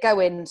generally they go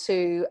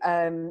into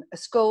a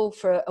school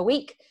for a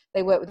week,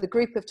 they work with a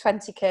group of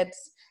 20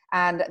 kids,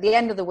 and at the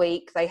end of the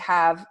week they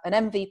have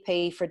an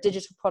MVP for a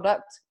digital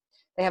product,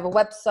 they have a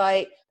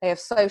website, they have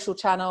social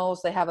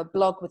channels, they have a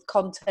blog with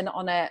content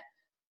on it,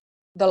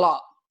 the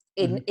lot,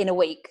 in a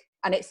week.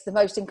 And it's the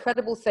most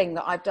incredible thing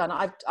that I've done.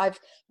 I've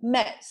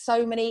met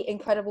so many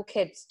incredible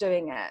kids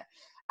doing it.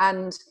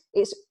 And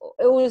it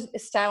always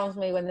astounds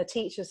me when the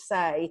teachers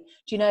say,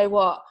 do you know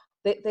what?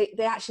 They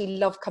actually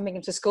love coming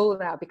into school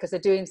now because they're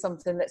doing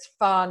something that's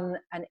fun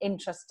and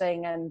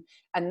interesting and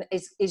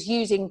is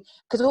using,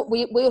 because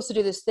we also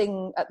do this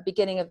thing at the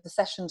beginning of the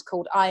sessions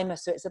called IMA.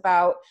 So it's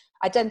about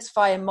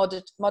identifying,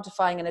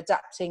 modifying and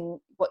adapting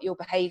what your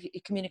behavior,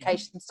 your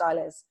communication style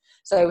is.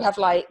 So we have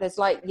there's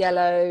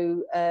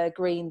yellow,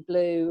 green,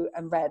 blue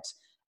and red.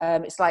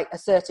 It's like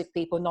assertive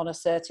people,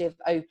 non-assertive,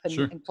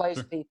 open, and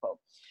closed people.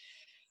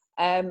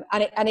 And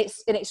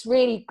it's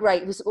really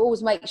great. We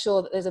always make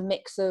sure that there's a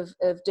mix of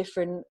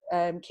different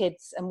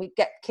kids, and we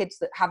get kids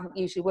that haven't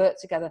usually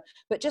worked together,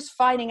 but just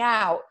finding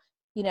out,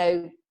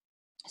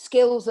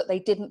 skills that they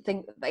didn't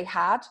think that they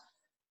had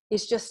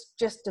is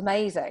just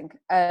amazing.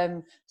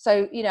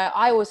 So,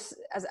 I always,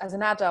 as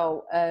an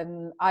adult,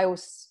 and I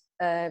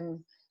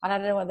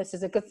don't know whether this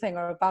is a good thing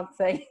or a bad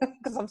thing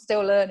because I'm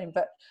still learning,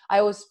 but I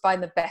always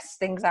find the best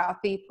things out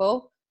of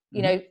people,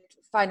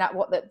 find out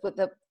what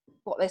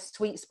their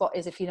sweet spot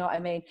is, if you know what I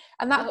mean.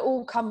 And that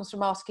all comes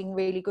from asking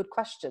really good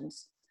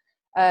questions.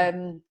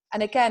 And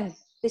again,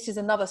 this is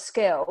another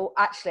skill.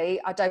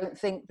 Actually, I don't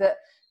think that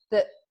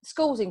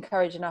schools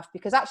encourage enough,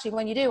 because actually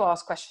when you do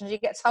ask questions, you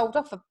get told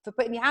off for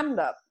putting your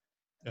hand up.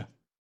 Yeah.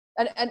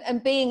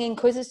 And being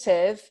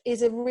inquisitive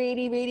is a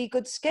really, really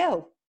good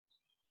skill.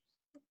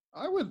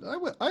 I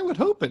would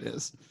hope it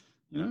is.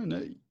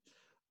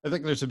 I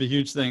think there should be a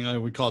huge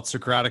thing. We call it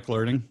Socratic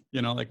learning.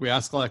 We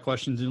ask a lot of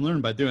questions and you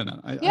learn by doing that.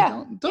 I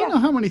don't know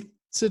how many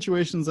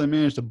situations I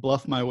managed to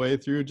bluff my way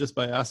through just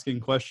by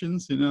asking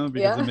questions,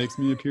 because it makes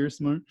me appear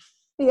smart.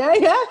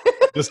 Yeah.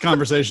 This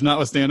conversation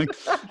notwithstanding.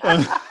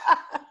 I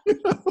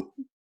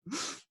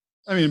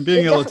mean,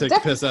 being able to take the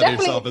piss out of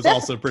yourself is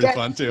also pretty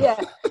fun too. Yeah,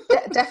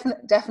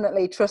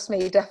 definitely. Trust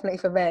me, definitely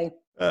for me.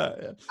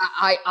 Yeah.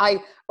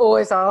 I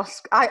always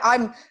ask.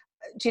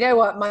 Do you know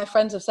what my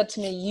friends have said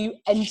to me? You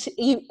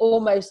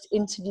almost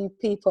interview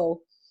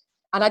people,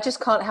 and I just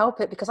can't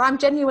help it because I'm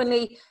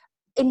genuinely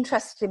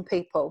interested in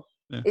people.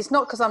 Yeah. It's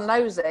not because I'm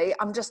nosy.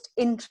 I'm just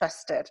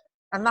interested,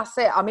 and that's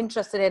it. I'm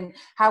interested in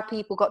how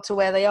people got to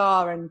where they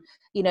are, and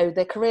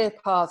their career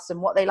paths and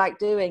what they like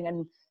doing.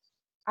 And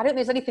I don't think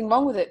there's anything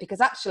wrong with it,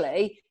 because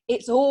actually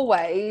it's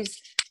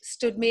always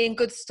stood me in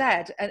good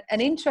stead.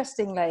 And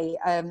interestingly,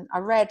 I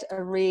read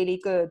a really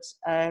good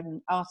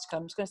article.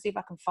 I'm just going to see if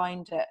I can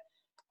find it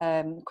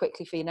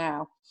quickly for you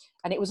now.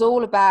 And it was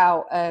all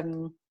about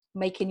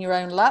making your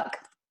own luck.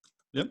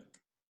 Yep.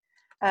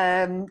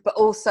 But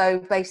also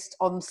based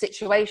on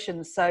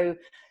situations. So,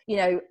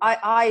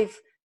 I've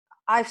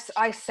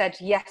said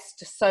yes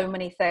to so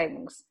many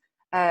things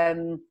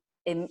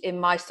in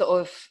my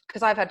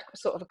because I've had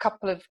sort of a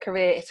couple of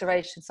career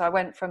iterations. So I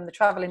went from the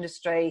travel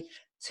industry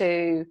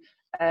to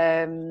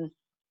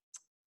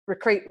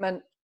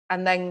recruitment,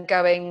 and then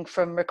going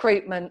from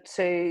recruitment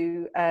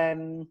to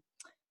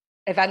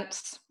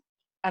events,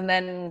 and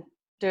then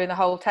doing the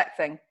whole tech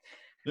thing.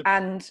 Yep.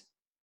 And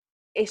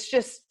it's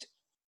just,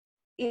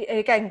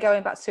 again,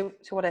 going back to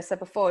what I said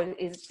before,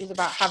 is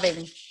about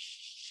having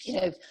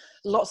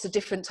lots of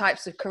different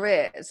types of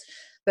careers.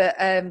 But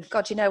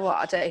God, you know what?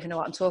 I don't even know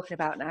what I'm talking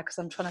about now, because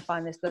I'm trying to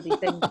find this bloody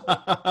thing.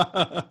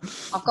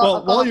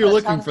 While you're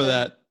looking for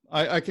that,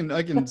 I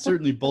can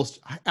certainly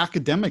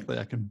academically,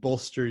 I can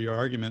bolster your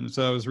argument.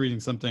 So I was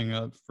reading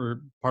something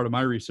for part of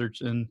my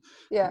research in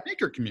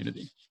maker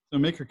community. So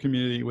maker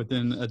community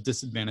within a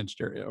disadvantaged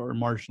area or a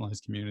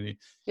marginalized community.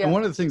 Yeah. And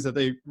one of the things that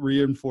they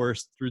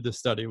reinforced through this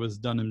study was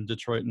done in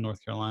Detroit and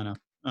North Carolina,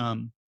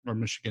 or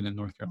Michigan and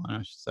North Carolina,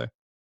 I should say,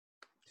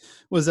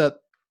 was that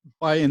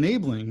by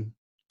enabling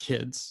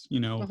kids,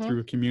 through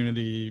a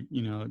community,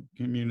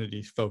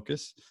 community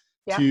focus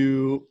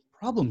to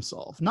problem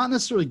solve, not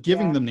necessarily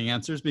giving them the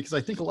answers, because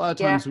I think a lot of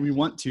times we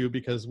want to,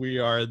 because we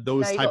are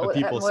those type of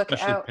people,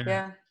 especially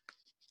parents.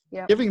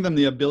 Yeah. Giving them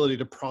the ability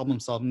to problem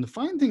solve and to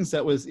find things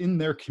that was in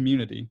their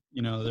community,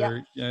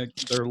 their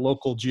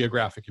local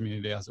geographic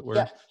community, as it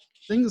were,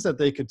 things that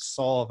they could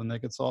solve and they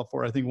could solve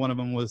for. I think one of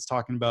them was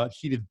talking about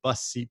heated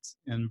bus seats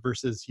and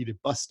versus heated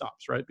bus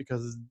stops, right?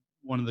 Because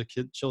one of the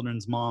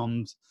children's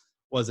moms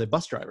was a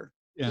bus driver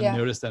and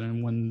noticed that,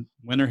 and when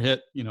winter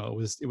hit,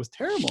 it was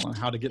terrible on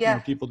how to get more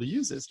people to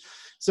use this.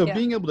 So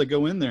being able to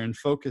go in there and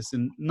focus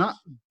and not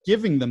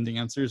giving them the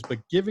answers, but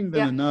giving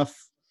them enough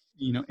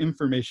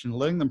information,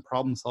 letting them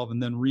problem solve,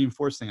 and then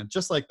reinforcing it,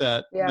 just like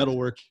that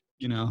metalwork,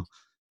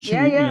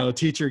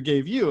 teacher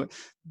gave you,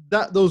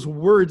 that those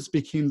words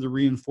became the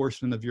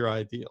reinforcement of your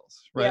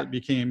ideals, right? It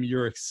became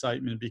your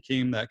excitement,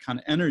 became that kind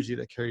of energy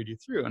that carried you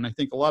through. And I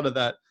think a lot of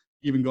that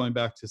even going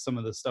back to some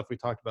of the stuff we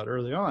talked about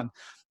early on,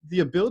 the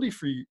ability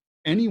for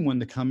anyone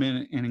to come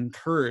in and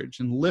encourage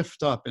and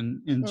lift up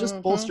and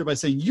just bolster by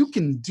saying, you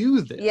can do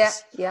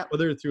this,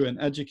 whether through an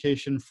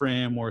education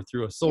frame or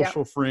through a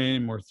social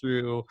frame or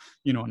through,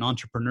 an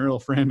entrepreneurial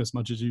frame, as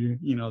much as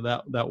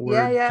that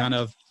word kind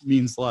of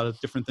means a lot of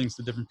different things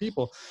to different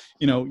people.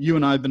 You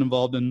and I have been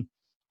involved in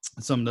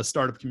some of the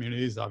startup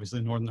communities, obviously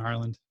in Northern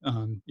Ireland,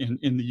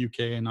 in the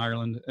UK and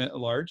Ireland at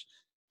large,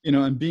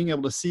 and being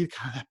able to see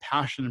kind of that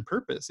passion and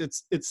purpose.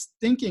 It's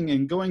thinking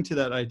and going to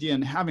that idea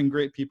and having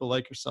great people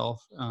like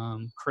yourself,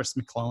 Chris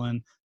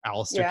McClellan,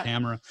 Alistair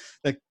Camera,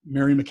 like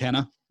Mary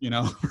McKenna,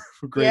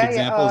 great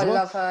example as well. I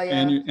love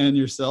her, and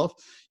yourself,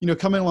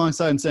 coming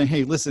alongside and saying,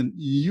 hey, listen,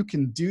 you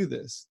can do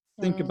this.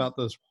 Think about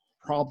those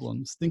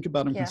problems. Think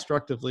about them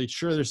constructively.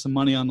 Sure, there's some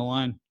money on the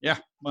line. Yeah,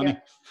 money.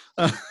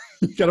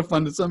 You got to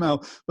fund it somehow.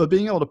 But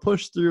being able to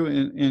push through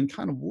and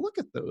kind of look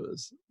at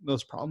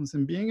those problems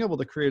and being able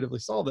to creatively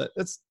solve it.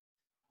 That's,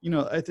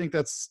 I think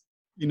that's,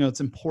 it's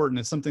important.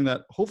 It's something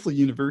that hopefully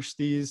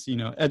universities,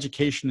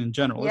 education in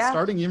general,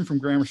 starting even from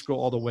grammar school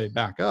all the way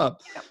back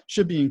up,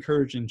 should be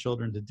encouraging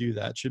children to do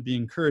that. Should be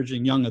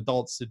encouraging young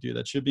adults to do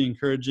that. Should be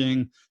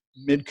encouraging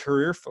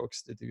mid-career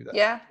folks to do that.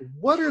 Yeah.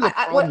 What are the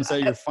problems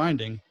that you're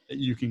finding that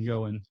you can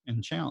go and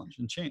challenge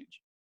and change?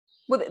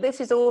 Well,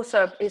 this is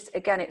also,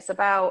 it's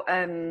about,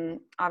 I'm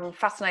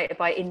fascinated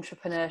by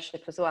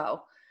entrepreneurship as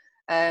well.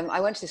 I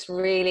went to this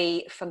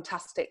really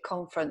fantastic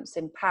conference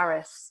in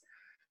Paris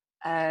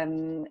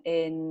when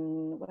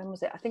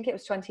was it? I think it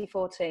was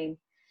 2014.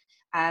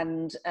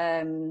 And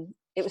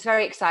it was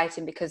very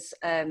exciting because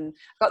I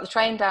got the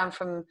train down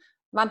from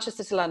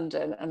Manchester to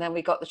London, and then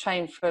we got the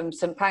train from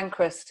St.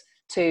 Pancras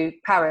to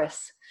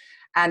Paris.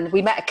 And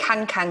we met a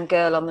can-can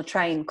girl on the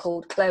train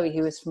called Chloe,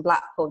 who was from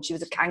Blackpool. She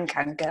was a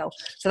can-can girl.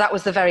 So that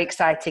was the very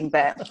exciting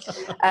bit.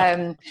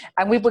 And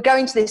we were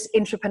going to this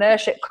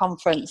entrepreneurship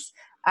conference,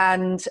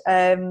 and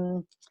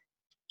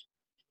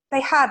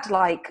they had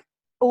like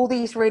all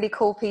these really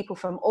cool people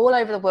from all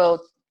over the world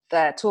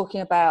there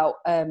talking about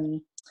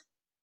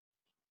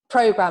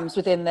programs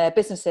within their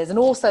businesses and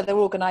also their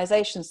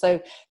organizations. So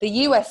the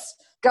US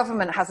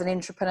government has an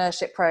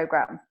entrepreneurship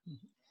program.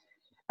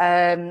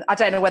 I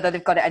don't know whether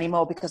they've got it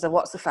anymore because of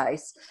what's his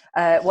face,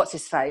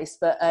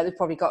 but they've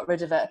probably got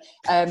rid of it.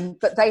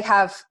 But they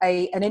have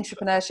an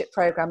entrepreneurship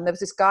program. There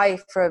was this guy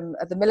from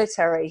the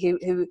military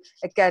who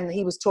again,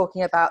 he was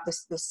talking about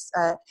this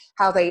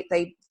how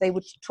they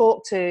would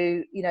talk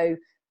to,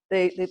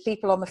 the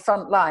people on the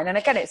front line. And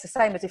again, it's the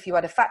same as if you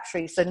had a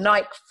factory. So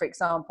Nike, for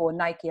example, or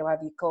Nike, or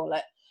however you call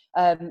it,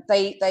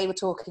 they were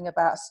talking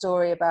about a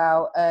story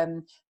about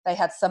they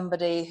had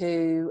somebody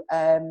who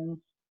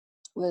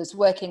was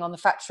working on the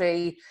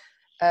factory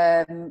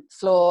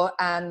floor,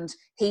 and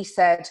he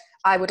said,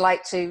 I would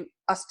like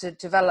us to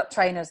develop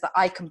trainers that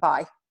I can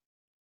buy.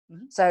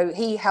 Mm-hmm. So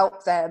he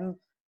helped them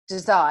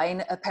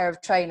design a pair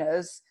of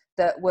trainers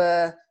that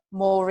were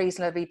more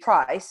reasonably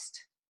priced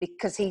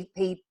because he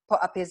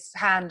put up his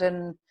hand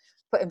and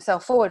put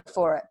himself forward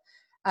for it.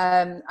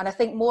 And I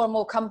think more and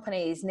more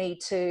companies need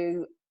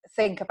to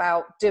think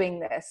about doing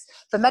this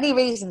for many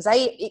reasons.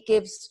 It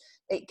gives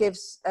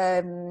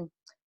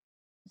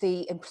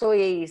the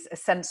employees a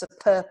sense of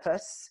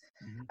purpose,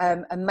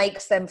 and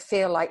makes them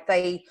feel like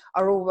they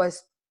are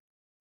always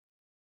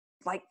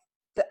like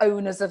the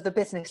owners of the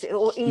business,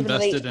 or even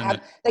they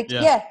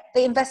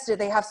invested,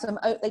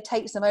 they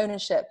take some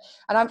ownership.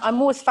 And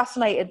I'm always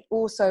fascinated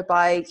also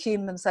by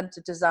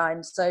human-centered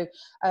design. So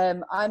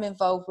I'm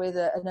involved with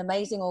an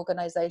amazing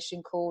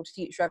organization called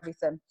Future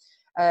Everything,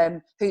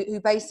 who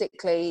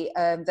basically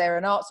they're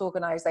an arts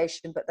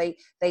organization, but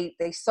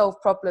they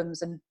solve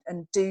problems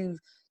and do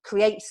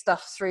create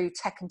stuff through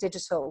tech and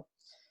digital,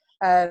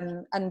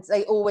 and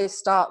they always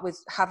start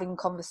with having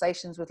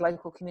conversations with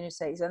local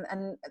communities,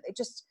 and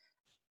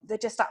they're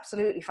just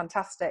absolutely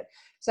fantastic.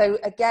 So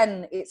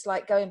again, it's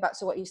like going back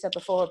to what you said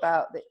before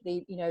about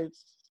the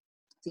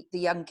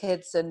young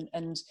kids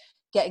and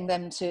getting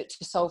them to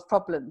solve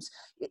problems.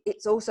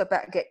 It's also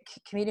about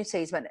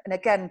communities. And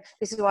again,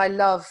 this is why I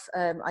love,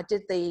 I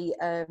did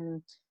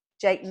the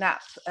Jake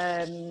Knapp,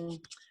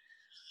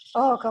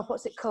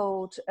 what's it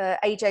called?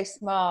 AJ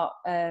Smart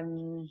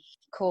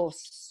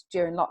course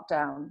during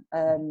lockdown.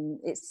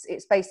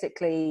 It's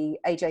basically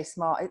AJ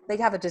Smart. They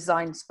have a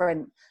design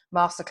sprint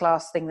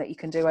masterclass thing that you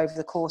can do over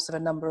the course of a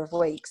number of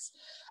weeks.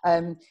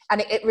 And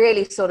it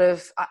really sort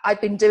of,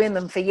 I've been doing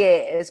them for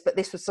years, but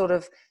this was sort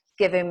of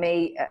giving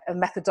me a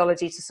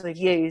methodology to sort of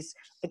use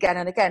again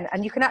and again.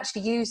 And you can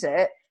actually use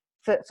it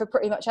for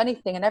pretty much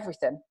anything and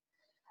everything.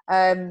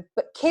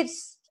 But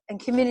kids and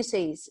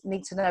communities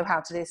need to know how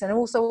to do this, and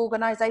also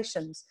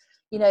organizations.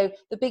 The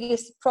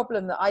biggest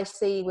problem that I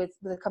see with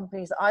the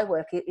companies that I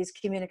work is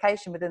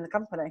communication within the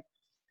company.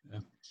 Yeah.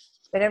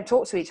 They don't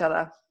talk to each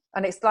other.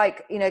 And it's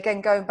like,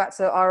 again, going back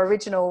to our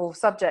original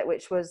subject,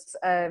 which was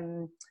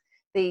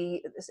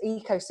the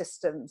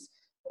ecosystems,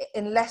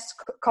 unless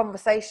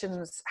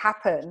conversations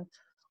happen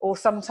or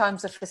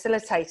sometimes are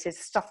facilitated,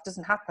 stuff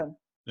doesn't happen.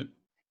 Yep.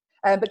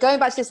 But going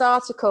back to this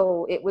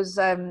article, it was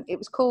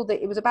called,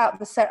 it was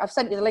about I've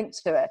sent you the link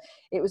to it.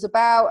 It was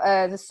about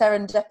the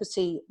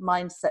serendipity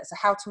mindset, so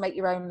how to make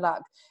your own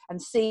luck,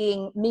 and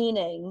seeing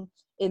meaning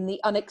in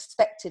the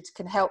unexpected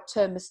can help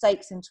turn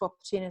mistakes into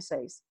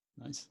opportunities.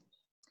 Nice.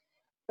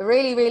 A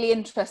really, really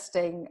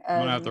interesting. I'm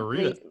gonna have to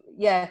read it.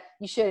 Yeah,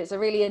 you should. It's a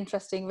really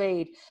interesting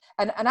read,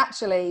 and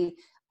actually,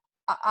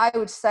 I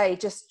would say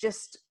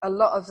just a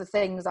lot of the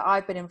things that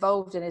I've been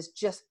involved in has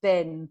just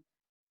been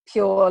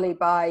purely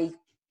by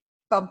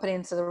bumping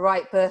into the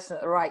right person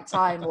at the right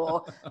time,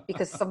 or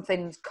because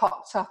something's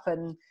cocked up,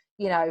 and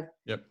Yep.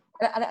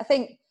 And I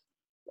think,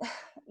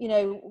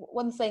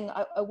 one thing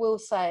I will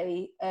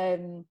say,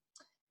 in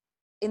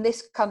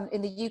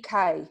the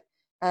UK,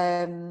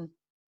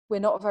 we're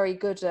not very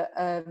good at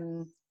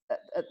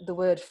the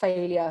word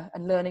failure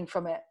and learning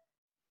from it,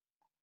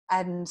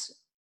 and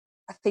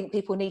I think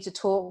people need to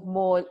talk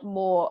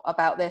more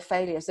about their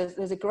failures.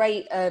 There's a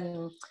great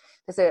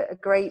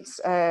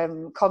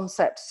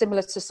concept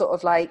similar to sort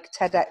of like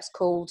TEDx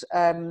called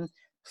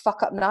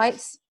fuck up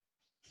nights,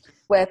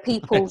 where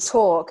people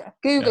talk.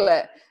 Google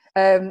it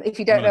if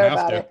you don't know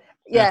about it.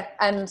 Yeah,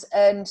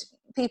 and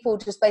people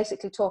just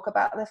basically talk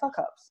about their fuck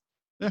ups.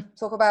 Yeah.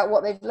 Talk about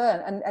what they've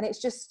learned, and it's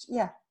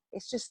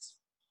just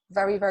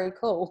very, very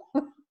cool.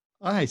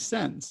 I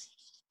sense,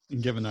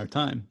 and given our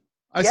time,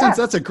 I sense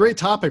that's a great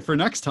topic for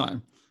next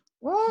time.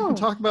 Whoa. We can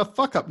talk about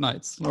fuck up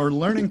nights or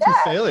learning through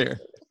failure.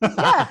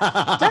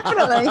 Yeah,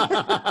 definitely.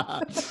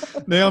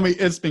 Naomi,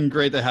 it's been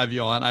great to have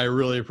you on. I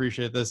really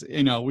appreciate this.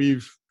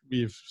 We've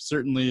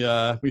certainly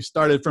we've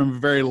started from a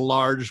very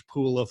large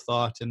pool of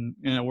thought and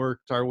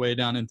worked our way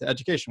down into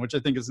education, which I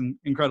think is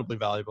incredibly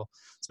valuable,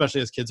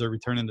 especially as kids are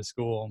returning to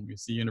school and we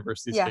see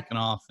universities kicking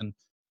off and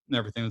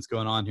everything that's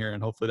going on here,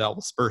 and hopefully that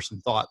will spur some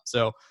thought.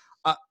 So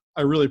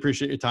I really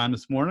appreciate your time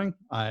this morning.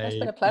 It's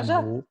been a pleasure.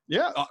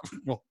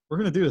 Well, we're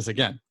going to do this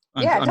again.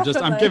 I'm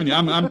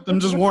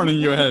just warning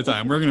you ahead of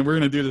time. We're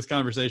gonna do this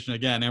conversation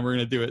again, and we're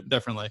gonna do it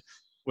differently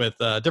with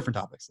different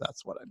topics.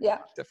 That's what I mean. Yeah.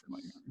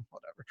 Differently,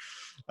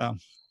 whatever.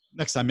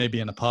 Next time, maybe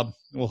in a pub.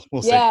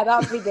 We'll see. Yeah, that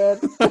would be good.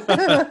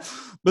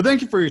 But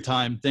thank you for your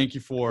time. Thank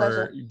you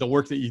for the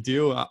work that you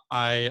do.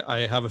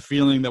 I have a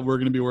feeling that we're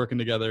going to be working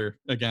together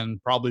again,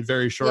 probably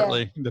very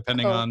shortly,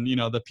 depending on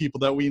the people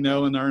that we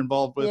know and are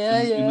involved with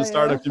in the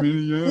startup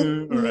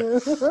community.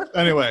 All right.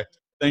 Anyway.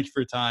 Thank you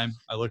for your time.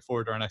 I look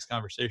forward to our next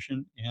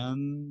conversation.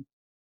 And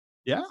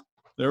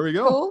there we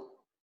go. Cool.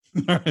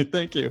 All right.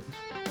 Thank you.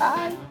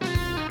 Bye.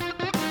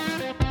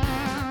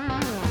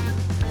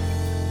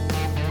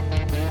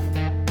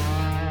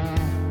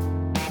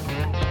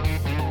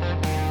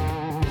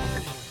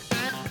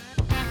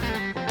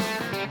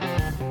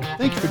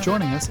 Thank you for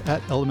joining us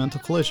at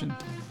Elemental Collision.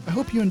 I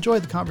hope you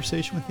enjoyed the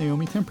conversation with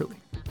Naomi Timperley.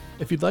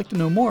 If you'd like to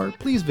know more,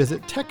 please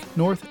visit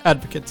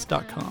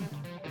technorthadvocates.com.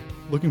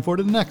 Looking forward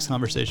to the next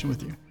conversation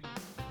with you.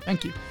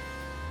 Thank you.